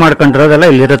save ಮಾಡ್ಕೊಂಡಿರೋದೆಲ್ಲ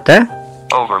ಇಲ್ಲಿರುತ್ತೆ.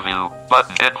 Overview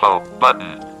button. Info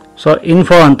button. So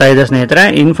info ಅಂತ ಇದೆ ಸ್ನೇಹಿತರೆ.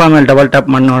 ಇನ್ಫೋ ಮೇಲೆ ಡಬಲ್ ಟ್ಯಾಪ್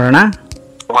ಮಾಡಿ ನೋಡೋಣ.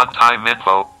 One time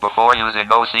info before using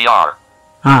OCR.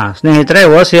 ಸ್ನೇಹಿತರೆ,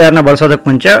 OCR ನ ಬಳಸೋದಕ್ಕೆ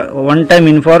ಮುಂಚೆ ಒನ್ ಟೈಮ್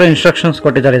ಇನ್ಫೋ ಇನ್ಸ್ಟ್ರಕ್ಷನ್ಸ್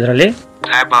ಕೊಟ್ಟಿದ್ದಾರೆ ಇದರಲ್ಲಿ.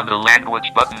 Tap on the language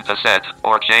button to set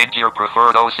or change your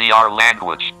preferred OCR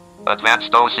language.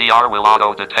 Advanced OCR will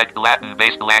auto-detect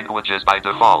Latin-based languages by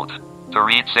default. To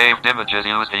read saved images,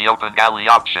 use the Open Galley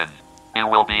option. You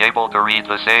will be able to read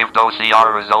the saved OCR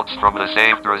results from the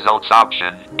saved results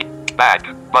option. Back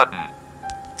button.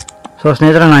 So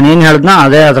ಸ್ನೇಹಿತರೆ, ನಾನು ಏನು ಹೇಳಿದ್ನೋ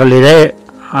ಅದೇ ಅದರಲ್ಲಿದೆ.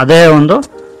 ಅದೇ ಒಂದು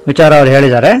ವಿಚಾರ ಅವ್ರು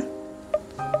ಹೇಳಿದ್ದಾರೆ.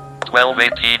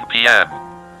 12:18 p.m.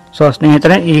 So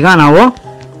ಸ್ನೇಹಿತರೆ, ಈಗ ನಾವು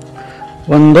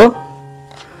ಒಂದು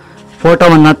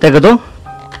ಫೋಟೋವನ್ನು ತೆಗೆದು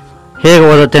ಹೇಗೆ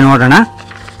ಓದುತ್ತೆ ನೋಡೋಣ.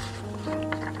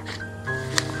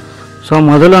 ಸೊ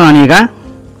ಮೊದಲು ನಾನೀಗ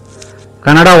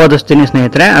ಕನ್ನಡ ಓದಿಸ್ತೀನಿ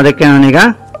ಸ್ನೇಹಿತರೆ. ಅದಕ್ಕೆ ನಾನೀಗ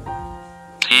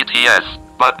TTS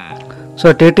button. So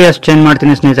TTS change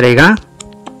ಮಾಡ್ತೀನಿ ಸ್ನೇಹಿತರೆ. ಈಗ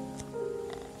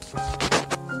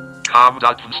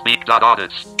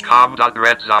com.speak.audits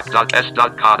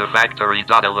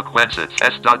com.redzoc.s.codifactory.eloquences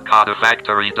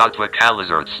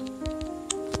s.codifactory.vocalizers.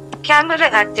 Camera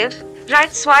active.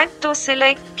 Right swipe to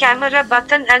select camera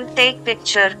button and take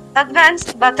picture. Advanced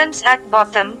buttons at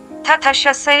bottom.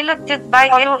 Tatasha selected by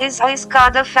is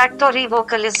Codifactory Guidance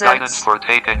vocalizers. for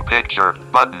taking picture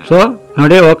button. So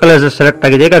ನೋಡಿ, Vocalizer select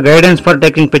ಆಗಿದೆ. ಈಗ guidance for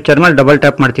taking picture ಮೇಲೆ double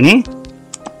tap ಮಾಡ್ತೀನಿ.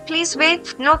 Please wait,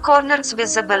 no corners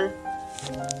visible.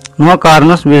 No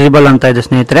corners visible ಅಂತ ಇದೆ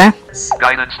ಸ್ನೇಹಿತರೆ.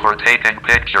 Guidance for taking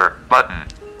picture button.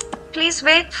 Please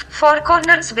wait, 4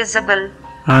 corners visible.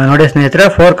 ನೋಡಿ ಸ್ನೇಹಿತರೆ,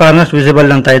 4 ಕಾರ್ನರ್ಸ್ ವಿಸಿಬಲ್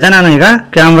ಅಂತ ಇದೆ. ನಾನು ಈಗ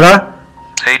camera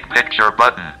Take picture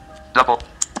button. Double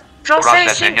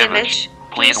Processing image.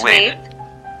 Please wait.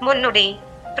 ಮುನ್ನುಡಿ.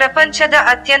 ಪ್ರಪಂಚದ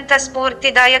ಅತ್ಯಂತ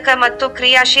ಸ್ಫೂರ್ತಿದಾಯಕ ಮತ್ತು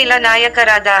ಕ್ರಿಯಾಶೀಲ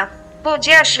ನಾಯಕರಾದ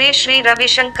ಪೂಜ್ಯ ಶ್ರೀ ಶ್ರೀ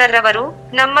ರವಿಶಂಕರ್ ರವರು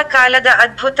ನಮ್ಮ ಕಾಲದ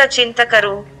ಅದ್ಭುತ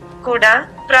ಚಿಂತಕರು ಕೂಡ.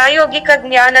 ಪ್ರಾಯೋಗಿಕ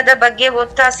ಜ್ಞಾನದ ಬಗ್ಗೆ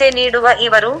ಒತ್ತಾಸೆ ನೀಡುವ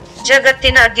ಇವರು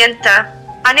ಜಗತ್ತಿನಾದ್ಯಂತ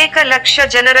ಅನೇಕ ಲಕ್ಷ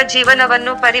ಜನರ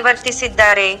ಜೀವನವನ್ನು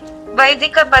ಪರಿವರ್ತಿಸಿದ್ದಾರೆ.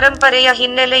 ವೈದಿಕ ಪರಂಪರೆಯ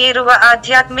ಹಿನ್ನೆಲೆಯಿರುವ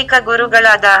ಆಧ್ಯಾತ್ಮಿಕ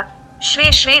ಗುರುಗಳಾದ ಶ್ರೀ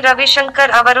ಶ್ರೀ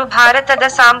ರವಿಶಂಕರ್ ಅವರು ಭಾರತದ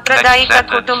ಸಾಂಪ್ರದಾಯಿಕ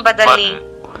ಕುಟುಂಬದಲ್ಲಿ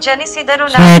ಜನಿಸಿದರು.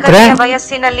 ಸ್ನೇಹಿತರೆ, 4ನೇ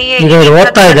ವಯಸ್ಸಿನಲ್ಲಿಯೇ ಇದು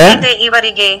ಓದ್ತಾ ಇದೆ.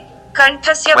 ಇವರಿಗೆ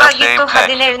ಕಂಠಸ್ಯವಾಗಿತ್ತು.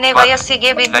 17ನೇ ವಯಸ್ಸಿಗೆ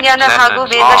ವಿಜ್ಞಾನ ಹಾಗೂ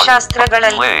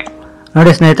ವೇದಶಾಸ್ತ್ರಗಳಲ್ಲಿ.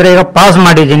 ನೋಡಿ ಸ್ನೇಹಿತರೆ, ಈಗ ಪಾಸ್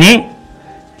ಮಾಡಿದ್ದೀನಿ.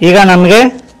 ಈಗ ನಮಗೆ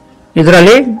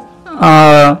ಇದರಲ್ಲಿ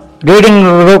ರೀಡಿಂಗ್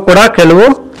ಕೂಡ ಕೆಲವು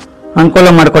ಅನುಕೂಲ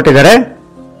ಮಾಡಿಕೊಟ್ಟಿದ್ದಾರೆ.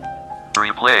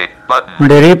 replay button.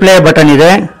 ನೋಡಿ, ರೀಪ್ಲೇ ಬಟನ್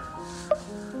ಇದೆ.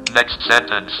 Next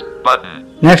sentence button.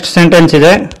 Next sentence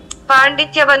ಇದೆ.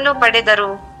 ಪಾಂಡಿತ್ಯವನ್ನು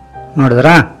ಪಡೆದರು.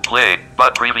 ನೋಡಿದ್ರಾ? Play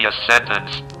but previous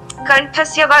sentence.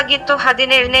 ಕಂಠಸ್ಯವಾಗಿತ್ತು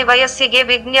 17ನೇ ವಯಸ್ಸಿಗೆ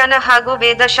ವಿಜ್ಞಾನ ಹಾಗೂ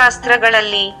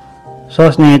ವೇದಶಾಸ್ತ್ರಗಳಲ್ಲಿ. ಸೊ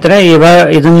ಸ್ನೇಹಿತರೆ,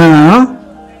 ಇದನ್ನ ನಾನು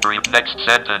Next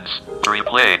sentence.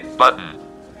 Replay button.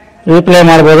 Replay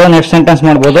ಮಾಡ್ಬೋದು, ನೆಕ್ಸ್ಟ್ ಸೆಂಟೆನ್ಸ್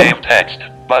ಮಾಡ್ಬೋದು. Save text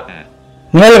button.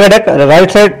 ಮೇಲ್ಗಡೆ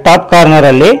ರೈಟ್ ಸೈಡ್ ಟಾಪ್ ಕಾರ್ನರ್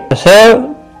ಅಲ್ಲಿ ಸೇವ್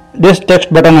ದಿಸ್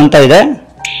ಟೆಕ್ಸ್ಟ್ ಬಟನ್ ಅಂತ ಇದೆ.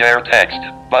 Share text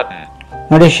button.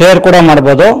 ನೋಡಿ, ಶೇರ್ ಕೂಡ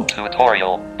ಮಾಡ್ಬೋದು.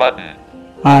 Tutorial button.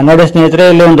 ನೋಡಿ ಸ್ನೇಹಿತರೆ,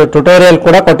 ಇಲ್ಲಿ ಒಂದು ಟ್ಯುಟೋರಿಯಲ್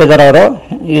ಕೂಡ ಕೊಟ್ಟಿದ್ದಾರೆ ಅವರು,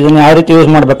 ಇದನ್ನ ಯಾವ ರೀತಿ ಯೂಸ್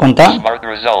ಮಾಡಬೇಕು ಅಂತ. Smart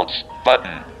results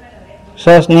button.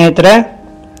 ಸೊ ಸ್ನೇಹಿತರೆ,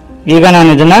 ಈಗ ನಾನು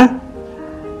ಇದನ್ನ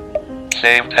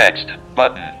Save text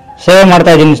button. ಸೇವ್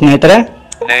ಮಾಡ್ತಾ ಇದ್ದೀನಿ ಸ್ನೇಹಿತರೆ.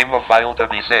 Name of file to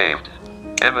be saved.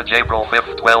 Image April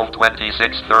 5th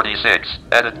 12/26/36.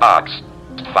 Edit box.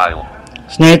 File.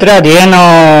 ಸ್ನೇಹಿತರೆ, ಅದೇನು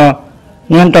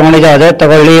ನೇಮ್ ತಗೊಂಡಿದೆ ಅದೇ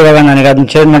ತಗೊಳ್ಳಿ. ಇವಾಗ ನನಗೆ ಅದನ್ನ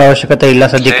ಚೇಂಜ್ ಮಾಡೋ ಅವಶ್ಯಕತೆ ಇಲ್ಲ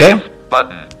ಸದ್ಯಕ್ಕೆ. Save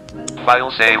button.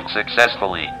 File saved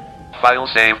successfully. File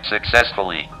saved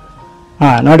successfully.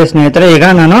 ನೋಡಿ ಸ್ನೇಹಿತರೆ, ಈಗ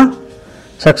ನಾನು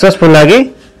ಸಕ್ಸಸ್ಫುಲ್ ಆಗಿ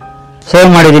ಸೇವ್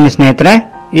ಮಾಡಿದ್ದೀನಿ ಸ್ನೇಹಿತರೆ.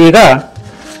 ಈಗ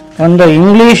ಒಂದು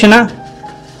ಇಂಗ್ಲಿಷ್ನ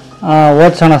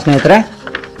ಓದಿಸೋಣ ಸ್ನೇಹಿತರೆ.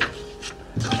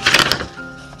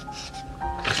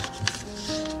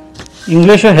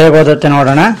 ಇಂಗ್ಲೀಷು ಹೇಗೆ ಓದುತ್ತೆ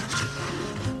ನೋಡೋಣ.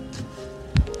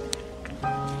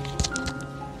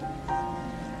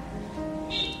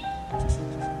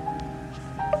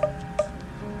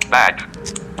 Back.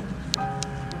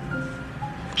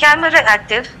 Camera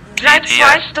active. Right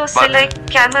swipe to select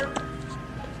camera.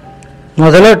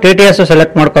 ಮೊದಲು TTS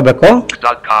ಸೆಲೆಕ್ಟ್ ಮಾಡ್ಕೋಬೇಕು.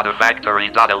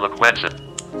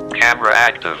 Camera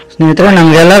active. ಸ್ನೇಹಿತರೆ,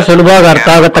 ನಮಗೆಲ್ಲ ಸುಲಭವಾಗಿ ಅರ್ಥ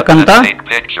ಆಗತಕ್ಕಂತ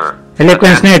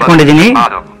ಎಲಿಕ್ವೆನ್ಸ್ ನೇ ಇಟ್ಕೊಂಡಿದ್ದೀನಿ.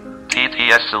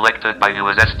 TTS selected by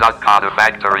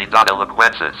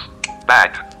uss.factory.eloquences.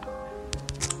 Back.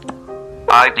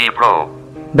 ID Pro.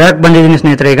 Back ಬಂದಿದ್ದೀನಿ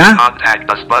ಸ್ನೇಹಿತರೆ. ಈಗ Contact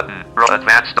us button.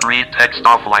 Advanced read text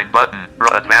offline button.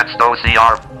 Advanced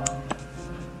OCR.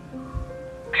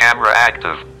 Camera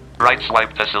active. Right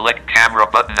swipe to select camera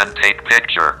button and take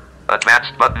picture.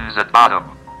 Advanced buttons at bottom.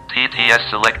 TTS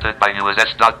selected by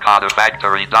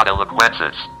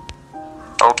uss.factory.eloquences.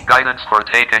 Oh, guidance for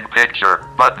taking picture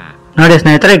button. ನೋಡಿ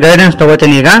ಸ್ನೇಹಿತರೆ, guidance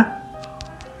ತಗೋತೀನಿ ಈಗ.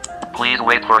 Please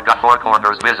wait for 4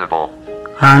 corners visible.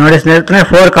 ನೋಡಿ ಸ್ನೇಹಿತರೆ,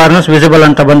 4 corners visible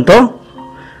ಅಂತ ಬಂತು.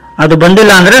 ಅದು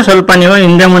ಬಂದಿಲ್ಲ ಅಂದ್ರೆ ಸ್ವಲ್ಪ ನೀವು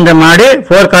ಹಿಂದೆ ಮುಂದೆ ಮಾಡಿ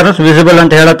 4 ಕಾರ್ನರ್ಸ್ ವಿಸಿಬಲ್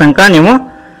ಅಂತ ಹೇಳೋ ತನಕ ನೀವು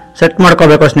ಸೆಟ್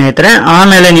ಮಾಡ್ಕೋಬೇಕು ಸ್ನೇಹಿತರೆ.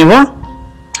 ಆಮೇಲೆ ನೀವು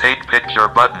Take picture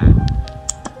button.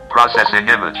 Processing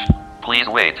image. Please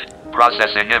wait.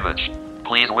 Processing image.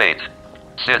 Please wait.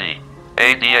 City.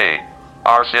 ADA.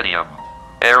 Arcitium.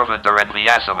 Aravind and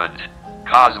Vyasamand.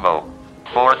 Cosmo.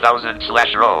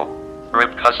 4000/row.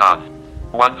 Rip Kazan.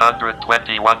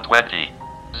 12120.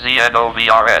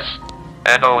 ZNOVRS.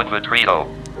 NO Inventrito.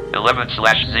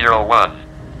 11/01.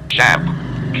 Champ.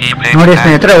 ನೋಡಿ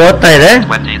ಸ್ನೇಹಿತರೆ, ಓದ್ತಾ ಇದೆ.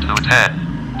 2210.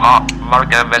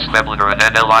 Mark MS Mebler and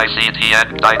NLICTN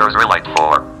Diners Relate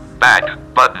for. Back.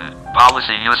 Button.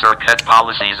 Policy user cat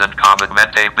policies and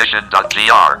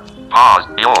comment.mission.gr. Pause.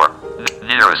 Your.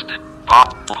 Nearest.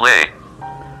 Pause. Play.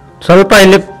 ಸ್ವಲ್ಪ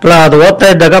ಇಲ್ಲಿ ಅದು ಓದ್ತಾ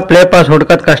ಇದ್ದಾಗ play pass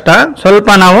ಹುಡ್ಕೋದ್ ಕಷ್ಟ. ಸ್ವಲ್ಪ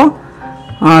ನಾವು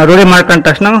ರೂಢಿ ಮಾಡ್ಕೊಂಡ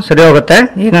ತಕ್ಷಣ ಸರಿ ಹೋಗುತ್ತೆ.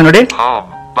 ಈಗ ನೋಡಿ. Home.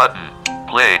 Button.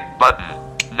 Play. Button.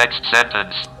 Next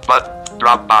sentence. Button.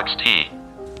 Dropbox T.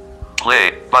 Play.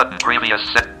 Button. Previous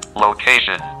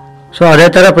location. So ಅದೇ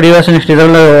ತರ ಪ್ರಿವಿಯಸ್ ನೆಕ್ಸ್ಟ್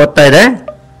ಇದರಲ್ಲೂ ಓದ್ತಾ ಇದೆ.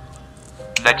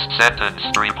 Next sentence.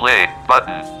 Replay.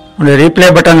 Button. ನೋಡಿ, ರೀಪ್ಲೇ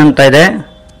ಬಟನ್ ಅಂತ ಇದೆ.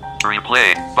 Replay.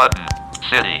 Button.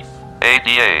 City.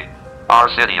 ADA.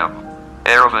 Arcitium.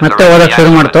 Aravind. ಮತ್ತೆ ಓದಕ್ಕೆ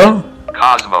ಶುರು ಮಾಡ್ತು.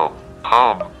 Cosmo.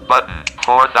 Home. Button.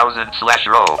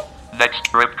 4000/row. Next.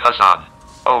 Rip Kazan.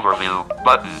 Overview.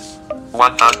 Button.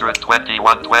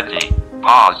 12120.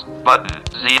 Pause. Button.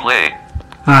 Z play.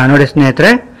 ನೋಡಿ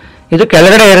ಸ್ನೇಹಿತರೆ, ಇದು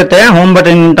ಕೆಳಗಡೆ ಇರುತ್ತೆ. ಹೋಮ್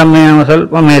ಬಟನ್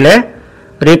ಸ್ವಲ್ಪ ಮೇಲೆ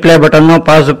replay button,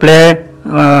 pass play,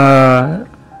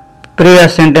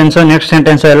 previous sentence, next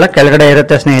sentence ಎಲ್ಲ ಕೆಳಗಡೆ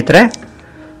ಇರುತ್ತೆ ಸ್ನೇಹಿತರೆ.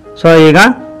 ಸೊ ಈಗ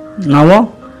ನಾವು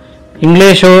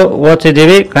English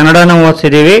ಓದಿಸಿದ್ದೀವಿ, ಕನ್ನಡನೂ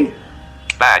ಓದಿಸಿದ್ದೀವಿ.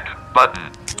 Back button.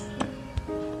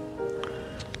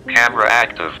 Camera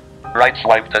active. Right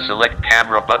swipe to select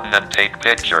camera button and take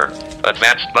picture.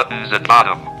 Advanced buttons at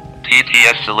bottom.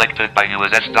 TTS selected by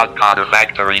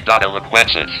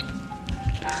uss.factory.eloquences.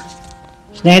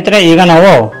 ಸ್ನೇಹಿತರೆ, ಈಗ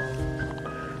ನಾವು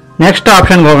next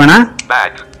ಆಪ್ಷನ್ಗೆ ಹೋಗೋಣ.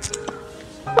 Back.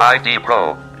 ID Pro.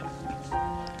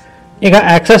 ಈಗ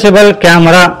ಆಕ್ಸೆಸಿಬಲ್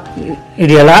ಕ್ಯಾಮರಾ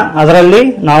ಇದೆಯಲ್ಲ, ಅದರಲ್ಲಿ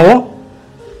ನಾವು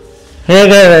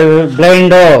ಹೇಗೆ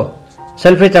ಬ್ಲೈಂಡ್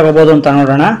ಸೆಲ್ಫಿ ತಗೋಬಹುದು ಅಂತ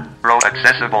ನೋಡೋಣ. Pro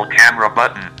accessible camera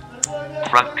button.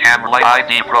 Front camera light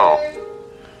ID Pro.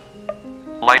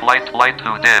 Light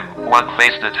to dim. One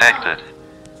face detected.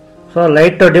 So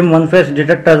light to dim, one face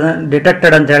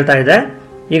detected ಅಂತ ಹೇಳ್ತಾ ಇದೆ.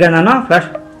 ಈಗ ನಾನು flash.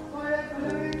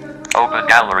 Open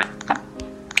gallery.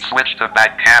 Switch to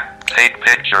back cam. Take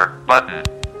picture button.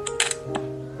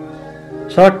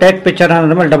 So take picture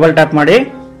ಅನ್ನೋದ್ರ ಮೇಲೆ double tap ಮಾಡಿ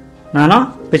ನಾನು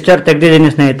picture ತೆಗೆದಿದ್ದೀನಿ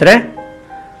ಸ್ನೇಹಿತರೆ.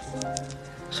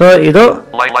 ಸೊ ಇದು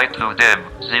light to dim.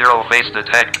 Zero face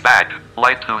detect back.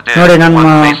 Light to dim. ನೋಡಿ, ನನ್ನ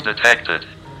one face detected.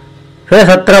 ಫೇಸ್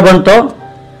ಹತ್ರ ಬಂತು.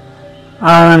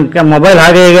 ನನ್ನ ಮೊಬೈಲ್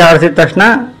ಹಾಗೆ ಹೀಗೆ ಆಡಿಸಿದ ತಕ್ಷಣ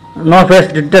ನೋ ಫೇಸ್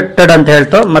ಡಿಟೆಕ್ಟೆಡ್ ಅಂತ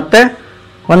ಹೇಳ್ತು, ಮತ್ತೆ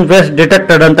ಒನ್ ಫೇಸ್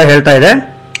ಡಿಟೆಕ್ಟೆಡ್ ಅಂತ ಹೇಳ್ತಾ ಇದೆ.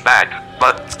 Back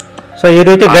but ಸೊ ಈ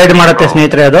ರೀತಿ ಗೈಡ್ ಮಾಡುತ್ತೆ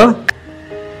ಸ್ನೇಹಿತರೆ ಅದು.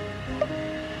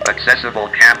 accessible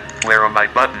cam. Where am I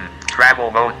button? Travel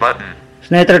mode button.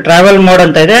 ಸ್ನೇಹಿತರೆ, ಟ್ರಾವೆಲ್ ಮೋಡ್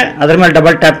ಅಂತ ಇದೆ, ಅದ್ರ ಮೇಲೆ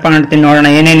ಡಬಲ್ ಟ್ಯಾಪ್ ಮಾಡ್ತೀನಿ, ನೋಡೋಣ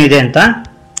ಏನೇನಿದೆ ಅಂತ.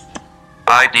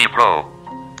 ID Pro.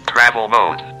 Travel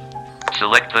mode.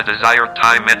 Select the desired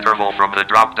time interval from the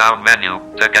drop-down menu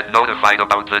to get notified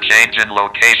about the change in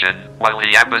location while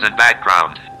the app is in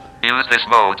background. Use this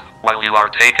mode while you are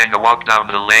taking a walk down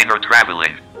the lane or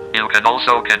traveling. You can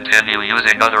also continue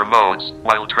using other modes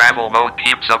while travel mode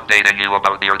keeps updating you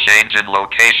about your change in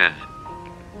location.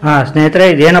 ಸ್ನೇಹಿತರೆ,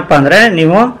 ಇದೇನಪ್ಪ ಅಂದರೆ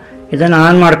ನೀವು ಇದನ್ನು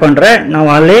on ಮಾಡಿಕೊಂಡ್ರೆ ನಾವು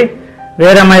ಅಲ್ಲಿ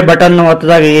wear ಮೈ button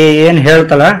ಒತ್ತದಾಗ ಏನು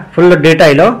ಹೇಳ್ತಲ್ಲ full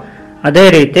detail, ಅದೇ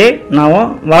ರೀತಿ ನಾವು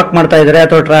ವಾಕ್ ಮಾಡ್ತಾ ಇದ್ರೆ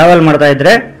ಅಥವಾ ಟ್ರಾವೆಲ್ ಮಾಡ್ತಾ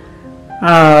ಇದ್ರೆ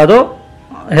ಅದು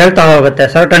ಹೇಳ್ತಾ ಹೋಗುತ್ತೆ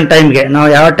ಸರ್ಟನ್ ಟೈಮ್ಗೆ, ನಾವು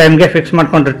ಯಾವ ಟೈಮ್ಗೆ ಫಿಕ್ಸ್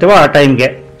ಮಾಡ್ಕೊಂಡಿರ್ತೀವೋ ಆ ಟೈಮ್ಗೆ.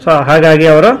 ಸೊ ಹಾಗಾಗಿ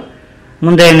ಅವರು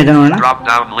ಮುಂದೆ ಏನಿದೆ ನೋಡೋಣ.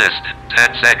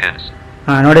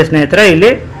 ಹಾಂ ನೋಡಿ ಸ್ನೇಹಿತರೆ,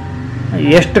 ಇಲ್ಲಿ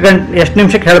ಎಷ್ಟು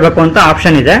ನಿಮಿಷಕ್ಕೆ ಹೇಳಬೇಕು ಅಂತ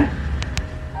ಆಪ್ಷನ್ ಇದೆ.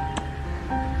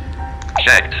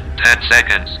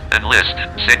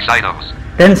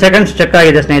 10 ಸೆಕೆಂಡ್ಸ್ ಚೆಕ್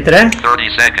ಆಗಿದೆ ಸ್ನೇಹಿತರೆ.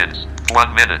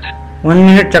 1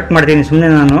 ಮಿನಿಟ್ ಚೆಕ್ ಮಾಡ್ತೀನಿ ಸುಮ್ಮನೆ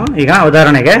ನಾನು ಈಗ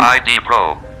ಉದಾಹರಣೆಗೆ.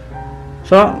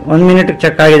 ಸೊ 1 ಮಿನಿಟ್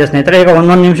ಚೆಕ್ ಆಗಿದೆ ಸ್ನೇಹಿತರೆ. ಈಗ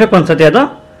 1 ನಿಮಿಷಕ್ಕೆ ಒಂದ್ಸತಿ ಅದು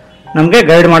ನಮಗೆ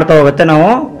ಗೈಡ್ ಮಾಡ್ತಾ ಹೋಗುತ್ತೆ. ನಾವು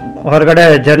ಹೊರಗಡೆ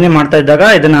ಜರ್ನಿ ಮಾಡ್ತಾ ಇದ್ದಾಗ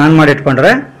ಇದನ್ನ ಆನ್ ಮಾಡಿ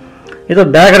ಇಟ್ಕೊಂಡ್ರೆ ಇದು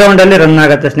ಬ್ಯಾಕ್ ಗ್ರೌಂಡ್ ಅಲ್ಲಿ ರನ್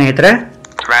ಆಗುತ್ತೆ ಸ್ನೇಹಿತರೆ.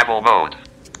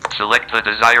 Select the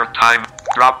desired time.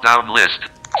 Drop down list.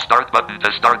 Start button to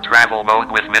start travel mode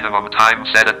with minimum time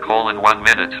set at 1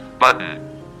 minute. Button.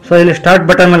 So ಇಲ್ಲಿ ಸ್ಟಾರ್ಟ್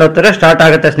ಬಟನ್ ಮೇಲೆ ಒತ್ತರೆ ಸ್ಟಾರ್ಟ್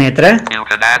ಆಗುತ್ತೆ ಸ್ನೇಹಿತರೆ. You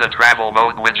can add a travel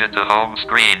mode widget to home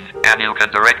screen and you can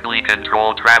directly control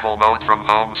travel mode from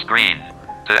home screen.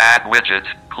 To add widget,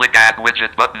 click add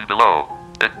widget button below.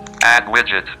 Add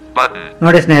widget button.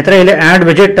 ನೋಡಿ ಸ್ನೇಹಿತರೆ, ಇಲ್ಲಿ add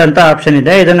visit ಅಂತ option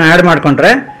ಇದೆ. ಇದನ್ನು add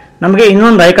ಮಾಡ್ಕೊಂಡ್ರೆ ನಮಗೆ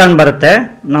ಇನ್ನೊಂದು icon ಬರುತ್ತೆ.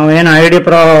 ನಾವು ಏನು ID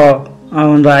Pro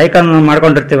ಒಂದು ಐಕಾನ್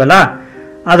ಮಾಡ್ಕೊಂಡಿರ್ತೀವಲ್ಲ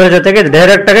ಅದ್ರ ಜೊತೆಗೆ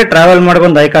ಡೈರೆಕ್ಟ್ ಆಗಿ ಟ್ರಾವೆಲ್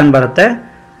ಮಾಡ್ಕೊಂಡು ಐಕಾನ್ ಬರುತ್ತೆ.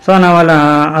 ಸೊ ನಾವೆಲ್ಲ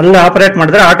ಅಲ್ಲಿ ಆಪರೇಟ್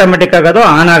ಮಾಡಿದ್ರೆ ಆಟೋಮೆಟಿಕ್ ಆಗಿ ಅದು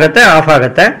ಆನ್ ಆಗುತ್ತೆ, ಆಫ್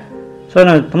ಆಗುತ್ತೆ. ಸೊ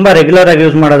ನಾವು ತುಂಬ ರೆಗ್ಯುಲರ್ ಆಗಿ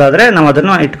ಯೂಸ್ ಮಾಡೋದಾದ್ರೆ ನಾವು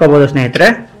ಅದನ್ನು ಇಟ್ಕೋಬಹುದು ಸ್ನೇಹಿತರೆ.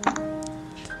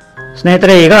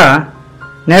 ಈಗ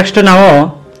ನೆಕ್ಸ್ಟ್ ನಾವು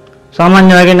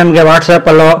ಸಾಮಾನ್ಯವಾಗಿ ನಮಗೆ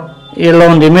ವಾಟ್ಸಪ್ಪಲ್ಲೋ ಎಲ್ಲೋ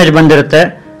ಒಂದು ಇಮೇಜ್ ಬಂದಿರುತ್ತೆ,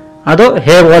 ಅದು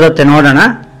ಹೇಗೆ ಓದುತ್ತೆ ನೋಡೋಣ.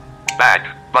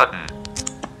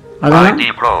 ಅದನ್ನು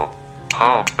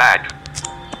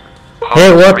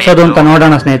ಹೇಗೆ ಓದಿಸೋದು ಅಂತ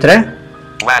ನೋಡೋಣ ಸ್ನೇಹಿತರೆ.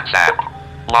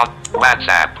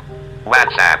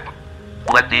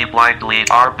 Let the blind lead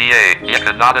RBA. You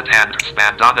cannot attend.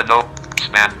 Span on the note.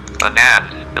 Span. Anand.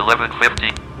 1150.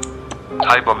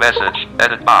 Type a message.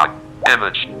 Edit box.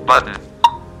 Image. Button.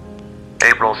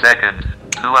 April 2nd.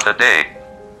 2 of the day.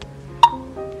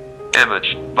 Image.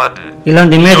 Button.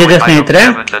 ಇಲ್ಲೊಂದು ಇಮೇಜ್ ಇದೆ ಸ್ನೇಹಿತರೆ.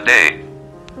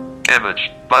 Image.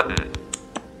 Button.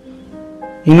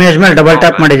 ಇಮೇಜ್ ಮೇಲೆ double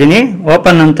tap ಮಾಡಿದ್ದೀನಿ.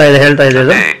 Open ಅಂತ ಇದೆ ಹೇಳ್ತಾ ಇದೆ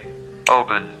ಇದು.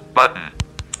 Open. Button.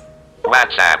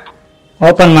 WhatsApp.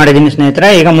 ಓಪನ್ ಮಾಡಿದ್ದೀನಿ ಸ್ನೇಹಿತರೆ.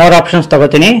 ಈಗ ಮೋರ್ ಆಪ್ಷನ್ಸ್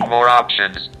ತಗೋತೀನಿ. More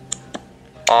options.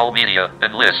 All media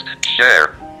and list. Share.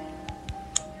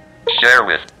 Share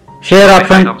with. Share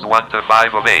option. 1 to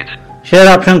 5 of 8. Share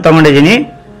option ತಗೊಂಡಿದ್ದೀನಿ.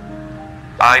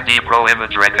 ID Pro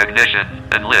image recognition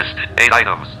and list 8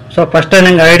 items. So first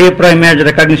ನಂಗೆ ID Pro ಇಮೇಜ್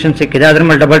ರೆಕಗ್ನಿಷನ್ ಸಿಕ್ಕಿದೆ. ಅದ್ರ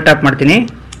ಮೇಲೆ double tap ಮಾಡ್ತೀನಿ.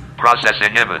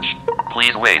 Processing image.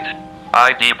 Please wait.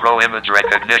 ID Pro image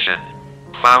recognition.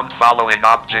 Found following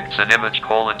objects and image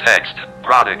text.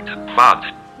 Product. Font.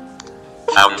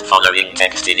 Found following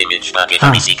text in image packet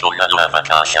physical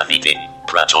avakasha vite.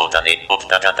 Prachodane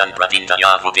updagatan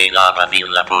pradindayavu de lava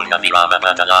villa purna virama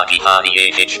badalagi hani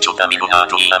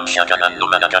chutaminunatu amshaganan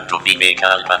numanagatu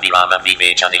vivekalpa virama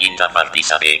vivechane inda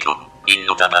vardisabeku.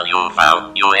 Innudamaluvau,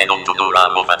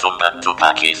 unundunuramovatumatu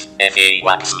pakis, fa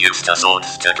wax musta zones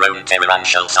to ground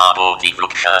terrantial sabo di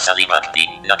vruksha salibakti,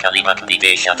 nakalibakti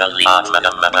deshadali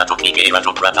atmanamamatu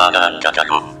kigeratu pradana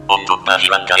angadalu,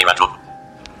 undubahirangiratu.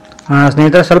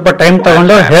 ಸ್ನೇಹಿತರೆ, ಸ್ವಲ್ಪ time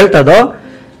ತಗೊಂಡು ಹೇಳ್ತದೋ.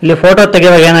 ಇಲ್ಲಿ photo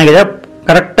ತೆಗೆಯುವಾಗ ಏನಾಗಿದೆ,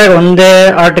 ಕರೆಕ್ಟಾಗಿ ಒಂದೇ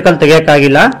article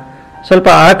ತೆಗಿಯಕ್ಕಾಗಿಲ್ಲ, ಸ್ವಲ್ಪ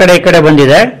ಆ ಕಡೆ ಈ ಕಡೆ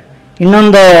ಬಂದಿದೆ.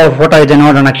 ಇನ್ನೊಂದು ಫೋಟೋ ಇದೆ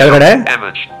ನೋಡೋಣ ಕೆಳಗಡೆ.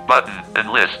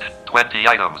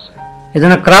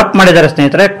 ಇದನ್ನ ಕ್ರಾಪ್ ಮಾಡಿದ್ದಾರೆ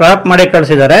ಸ್ನೇಹಿತರೆ, ಕ್ರಾಪ್ ಮಾಡಿ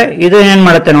ಕಳಿಸಿದ್ದಾರೆ. ಇದು ಏನ್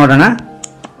ಮಾಡುತ್ತೆ ನೋಡೋಣ.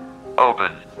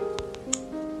 Open.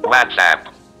 WhatsApp.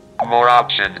 More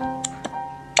options.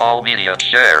 All media.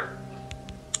 Share.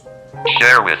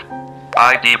 Share with.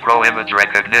 ID Pro image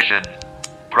recognition.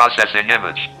 Processing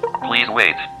image. Please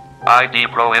wait. ID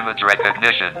Pro image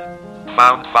recognition.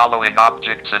 Found following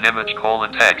objects and image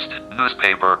text.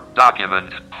 Newspaper.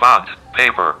 Document. Font.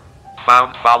 Paper.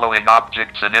 Found following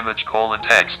objects and image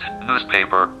text.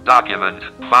 Newspaper. Document.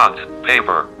 Font.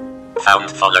 Paper. Found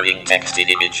following text in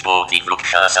image body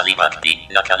vruksha salibakti.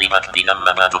 Nakalibakti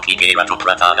nammamatu kigeratu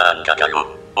pradana angagalu.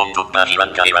 Undu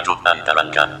bahirangiratu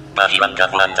antaranga. Bahiranga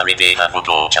vuandaredeha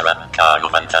vudochara.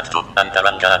 Karuvantatu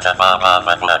antaranga tavava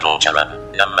vavuadochara.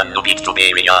 Nammannu biktu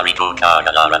beriyaritu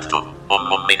kargalaratu.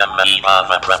 Ummumme namma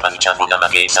ivava prapanchavu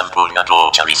namage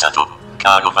sampurnadocharisatu.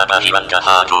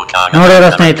 ನೋಡೋಣ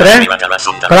ಸ್ನೇಹಿತರೆ,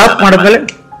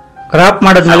 crop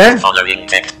ಮಾಡಿದ್ಮೇಲೆ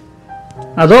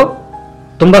ಅದು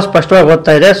ತುಂಬಾ ಸ್ಪಷ್ಟವಾಗಿ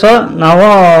ಓದ್ತಾ ಇದೆ. So ನಾವು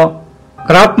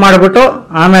crop ಮಾಡಿಬಿಟ್ಟು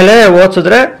ಆಮೇಲೆ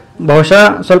ಓದಿಸಿದ್ರೆ ಬಹುಶಃ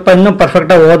ಸ್ವಲ್ಪ ಇನ್ನೂ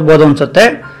ಪರ್ಫೆಕ್ಟ್ ಆಗಿ ಓದ್ಬೋದು ಅನ್ಸುತ್ತೆ.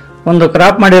 ಒಂದು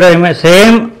ಕ್ರಾಪ್ ಮಾಡಿರೋ ಇಮೇಜ್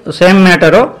ಸೇಮ್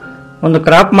ಮ್ಯಾಟರು, ಒಂದು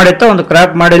ಕ್ರಾಪ್ ಮಾಡಿತ್ತು, ಒಂದು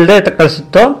ಕ್ರಾಪ್ ಮಾಡಿಲ್ಲದೆ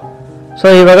ಕಳಿಸಿತ್ತು. ಸೊ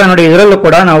ಇವಾಗ ನೋಡಿ, ಇದರಲ್ಲೂ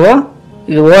ಕೂಡ ನಾವು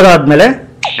ಇದು ಓದಾದ್ಮೇಲೆ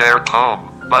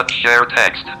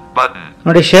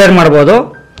ನೋಡಿ ಶೇರ್ ಮಾಡ್ಬೋದು.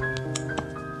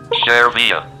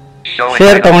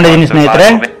 ಶೇರ್ ತಗೊಂಡಿದ್ದೀನಿ ಸ್ನೇಹಿತರೆ.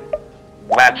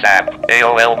 WhatsApp,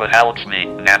 AOL Mahalakshmi,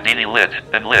 Nandini Lit,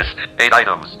 and List, 8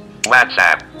 items.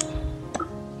 WhatsApp.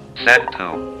 Send to.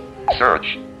 Search.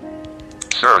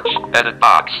 Search. Edit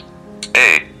box. A.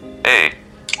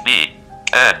 B.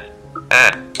 N.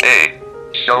 A.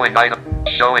 Showing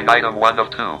item 1 of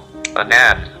 2.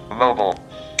 Anand. Mobile.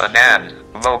 Anand.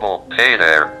 Mobile. Hey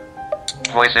there.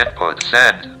 Voice input.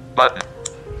 Send. Button.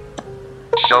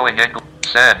 Showing English.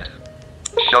 Send.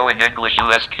 Showing English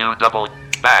USQ double.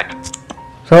 Back.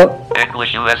 So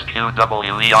English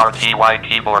USQWERTY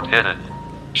keyboard hidden.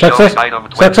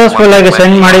 Successful ಆಗಿ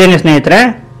send ಮಾಡಿದ್ದೀನಿ ಸ್ನೇಹಿತರೆ.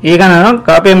 ಈಗ ನಾನು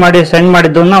copy ಮಾಡಿ send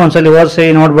ಮಾಡಿದ್ದನ್ನ ಒಂದ್ಸಲಿ ಓದಿಸಿ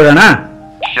ನೋಡ್ಬಿಡೋಣ.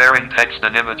 Sharing text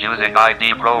and image using ID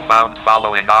Pro found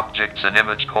following objects and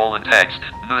image text,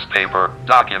 newspaper,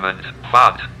 document,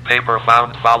 font, paper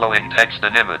found following text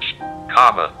and image,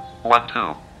 comma,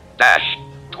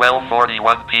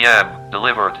 12:41 p.m.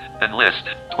 delivered and list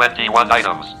 21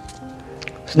 items.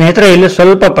 ಸ್ನೇಹಿತರೆ ಇಲ್ಲಿ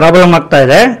ಸ್ವಲ್ಪ ಪ್ರಾಬ್ಲಮ್ ಆಗ್ತಾ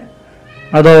ಇದೆ.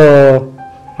 ಅದು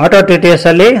auto TTS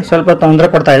ಅಲ್ಲಿ ಸ್ವಲ್ಪ ತೊಂದರೆ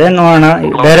ಕೊಡ್ತಾ ಇದೆ. ನೋಡೋಣ.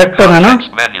 ಡೈರೆಕ್ಟ್ ನಾನು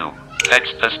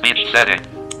text to speech setting.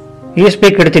 ಈ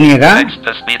ಸ್ಪೀಕ್ ಇಡ್ತೀನಿ ಈಗ. Text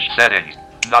to speech settings.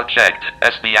 Not checked.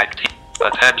 SB active.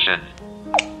 Attention.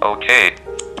 Okay.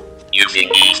 Using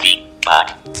easy. Back.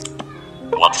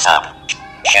 WhatsApp.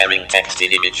 Sharing text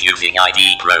in image using ID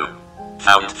Pro.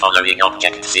 Found following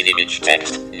objects in image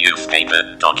text. Newspaper.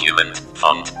 Document.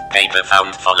 Font. Paper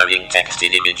found following text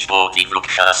in image. Bodi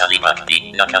vruksha salibakti.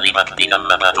 Nakalibakti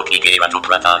nammabaduki geratu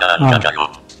pratana kagalu.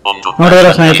 ನೋಡಿದ್ರೆ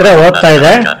ಸ್ನೇಹಿತರೆ ಓದ್ತಾ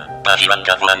ಇದೆ.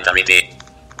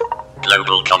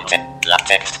 Global content.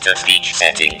 Text to speech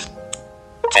settings.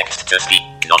 Text to speak.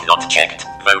 Not checked.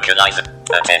 Vocalizer.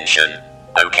 Attention.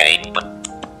 Okay.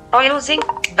 Using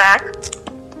back.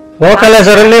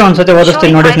 Vocalizer ಅಲ್ಲಿ ಒಂದ್ಸತಿ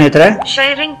ಓದಿಸ್ತೀನಿ ನೋಡಿ ಸ್ನೇಹಿತರೆ.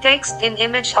 Sharing text in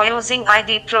image using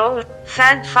ID Pro.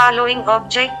 Found following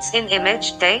objects in image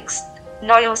text.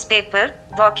 Newspaper.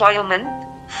 Document.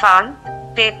 Font.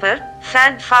 Paper.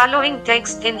 Found following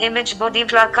text in image body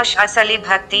prakash asali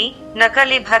bhakti.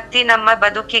 ನಕಲಿ ಭಕ್ತಿ ನಮ್ಮ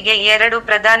ಬದುಕಿಗೆ ಎರಡು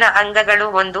ಪ್ರಧಾನ ಅಂಗಗಳು.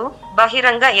 1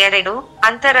 ಬಹಿರಂಗ, 2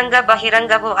 ಅಂತರಂಗ.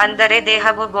 ಬಹಿರಂಗವು ಅಂದರೆ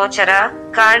ದೇಹವು ಗೋಚರ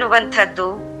ಕಾಣುವಂಥದ್ದು.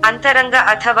 ಅಂತರಂಗ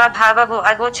ಅಥವಾ ಭಾವವು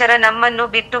ಅಗೋಚರ, ನಮ್ಮನ್ನು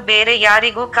ಬಿಟ್ಟು ಬೇರೆ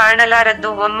ಯಾರಿಗೂ ಕಾಣಲಾರದ್ದು.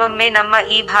 ಒಮ್ಮೊಮ್ಮೆ ನಮ್ಮ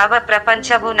ಈ ಭಾವ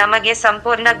ಪ್ರಪಂಚವು ನಮಗೆ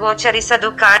ಸಂಪೂರ್ಣ ಗೋಚರಿಸದು.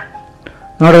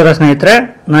 ನೋಡಿದ್ರ ಸ್ನೇಹಿತರೆ,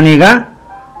 ನಾನೀಗ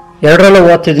ಎರಡರಲ್ಲೂ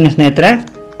ಓದ್ತಿದ್ದೀನಿ ಸ್ನೇಹಿತರೆ.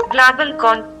 ಗ್ಲಾಬಲ್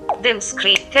ಕಾನ್ dim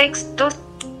screen text to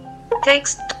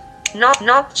text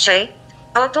no check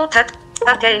auto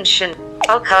attention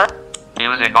okay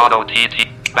using auto TT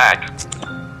back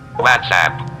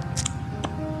WhatsApp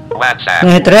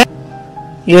ಸ್ನೇಹಿತರೆ,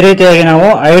 ಈ ರೀತಿಯಾಗಿ ನಾವು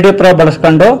ID Pro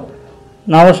ಬಳಸ್ಕೊಂಡು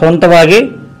ನಾವು ಸ್ವಂತವಾಗಿ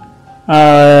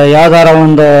ಯಾವ್ದಾರ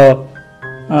ಒಂದು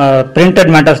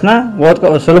ಪ್ರಿಂಟೆಡ್ ಮ್ಯಾಟರ್ಸ್ನ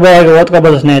ಸುಲಭವಾಗಿ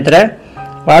ಓದ್ಕೋಬಹುದು ಸ್ನೇಹಿತರೆ.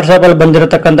 ವಾಟ್ಸಪ್ಪಲ್ಲಿ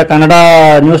ಬಂದಿರತಕ್ಕಂಥ ಕನ್ನಡ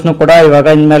ನ್ಯೂಸ್ನು ಕೂಡ ಇವಾಗ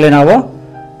ಇನ್ಮೇಲೆ ನಾವು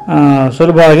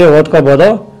ಸುಲಭವಾಗಿ ಓದ್ಕೋಬೋದು.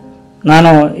 ನಾನು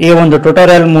ಈ ಒಂದು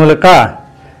ಟ್ಯುಟೋರಿಯಲ್ ಮೂಲಕ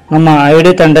ನಮ್ಮ ID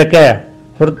ತಂಡಕ್ಕೆ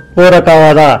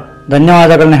ಹೃತ್ಪೂರ್ವಕವಾದ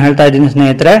ಧನ್ಯವಾದಗಳನ್ನ ಹೇಳ್ತಾ ಇದ್ದೀನಿ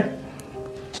ಸ್ನೇಹಿತರೆ.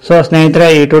 ಸೊ ಸ್ನೇಹಿತರೆ,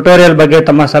 ಈ ಟ್ಯುಟೋರಿಯಲ್ ಬಗ್ಗೆ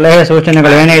ತಮ್ಮ ಸಲಹೆ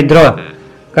ಸೂಚನೆಗಳು ಏನೇ ಇದ್ರೂ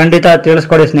ಖಂಡಿತ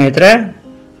ತಿಳಿಸ್ಕೊಡಿ ಸ್ನೇಹಿತರೆ.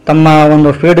 ತಮ್ಮ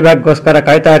ಒಂದು ಫೀಡ್ಬ್ಯಾಕ್ಗೋಸ್ಕರ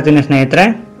ಕಾಯ್ತಾ ಇರ್ತೀನಿ ಸ್ನೇಹಿತರೆ.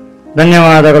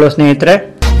 ಧನ್ಯವಾದಗಳು ಸ್ನೇಹಿತರೆ.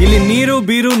 ಇಲ್ಲಿ ನೀರು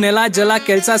ಬೀರು ನೆಲ ಜಲ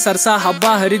ಕೆಲ್ಸ ಸರ್ಸ ಹಬ್ಬ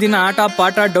ಹರಿದಿನ ಆಟ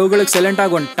ಪಾಠ ಡೌಗಳಿಗೆ ಸೈಲೆಂಟ್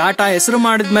ಆಗಿ ಒಂದ್ ಟಾಟಾ ಹೆಸರು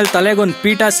ಮಾಡಿದ್ಮೇಲೆ ತಲೆಗೊಂದ್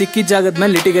ಪೀಠ ಸಿಕ್ಕಿದ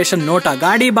ಜಾಗದ್ಮೇಲೆ ಲಿಟಿಗೇಷನ್ ನೋಟ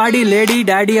ಗಾಡಿ ಬಾಡಿ ಲೇಡಿ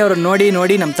ಡ್ಯಾಡಿ ಅವ್ರ ನೋಡಿ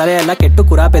ನೋಡಿ ನಮ್ ತಲೆ ಎಲ್ಲ ಕೆಟ್ಟು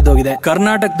ಕುರಾಪೆದೋಗಿದೆ.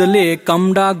 ಕರ್ನಾಟಕದಲ್ಲಿ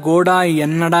ಕಮ್ಮಡ ಗೋಡ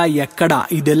ಎನ್ನಡ ಎಕ್ಕಡ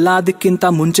ಇದೆಲ್ಲದಕ್ಕಿಂತ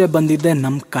ಮುಂಚೆ ಬಂದಿದ್ದೆ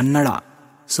ನಮ್ ಕನ್ನಡ.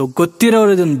 ಸೊ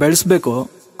ಗೊತ್ತಿರೋರು ಇದನ್ನ ಬೆಳೆಸ್ಬೇಕು,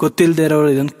 ಗೊತ್ತಿಲ್ದೇ ಇರೋರು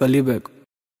ಇದನ್ನ ಕಲಿಬೇಕು.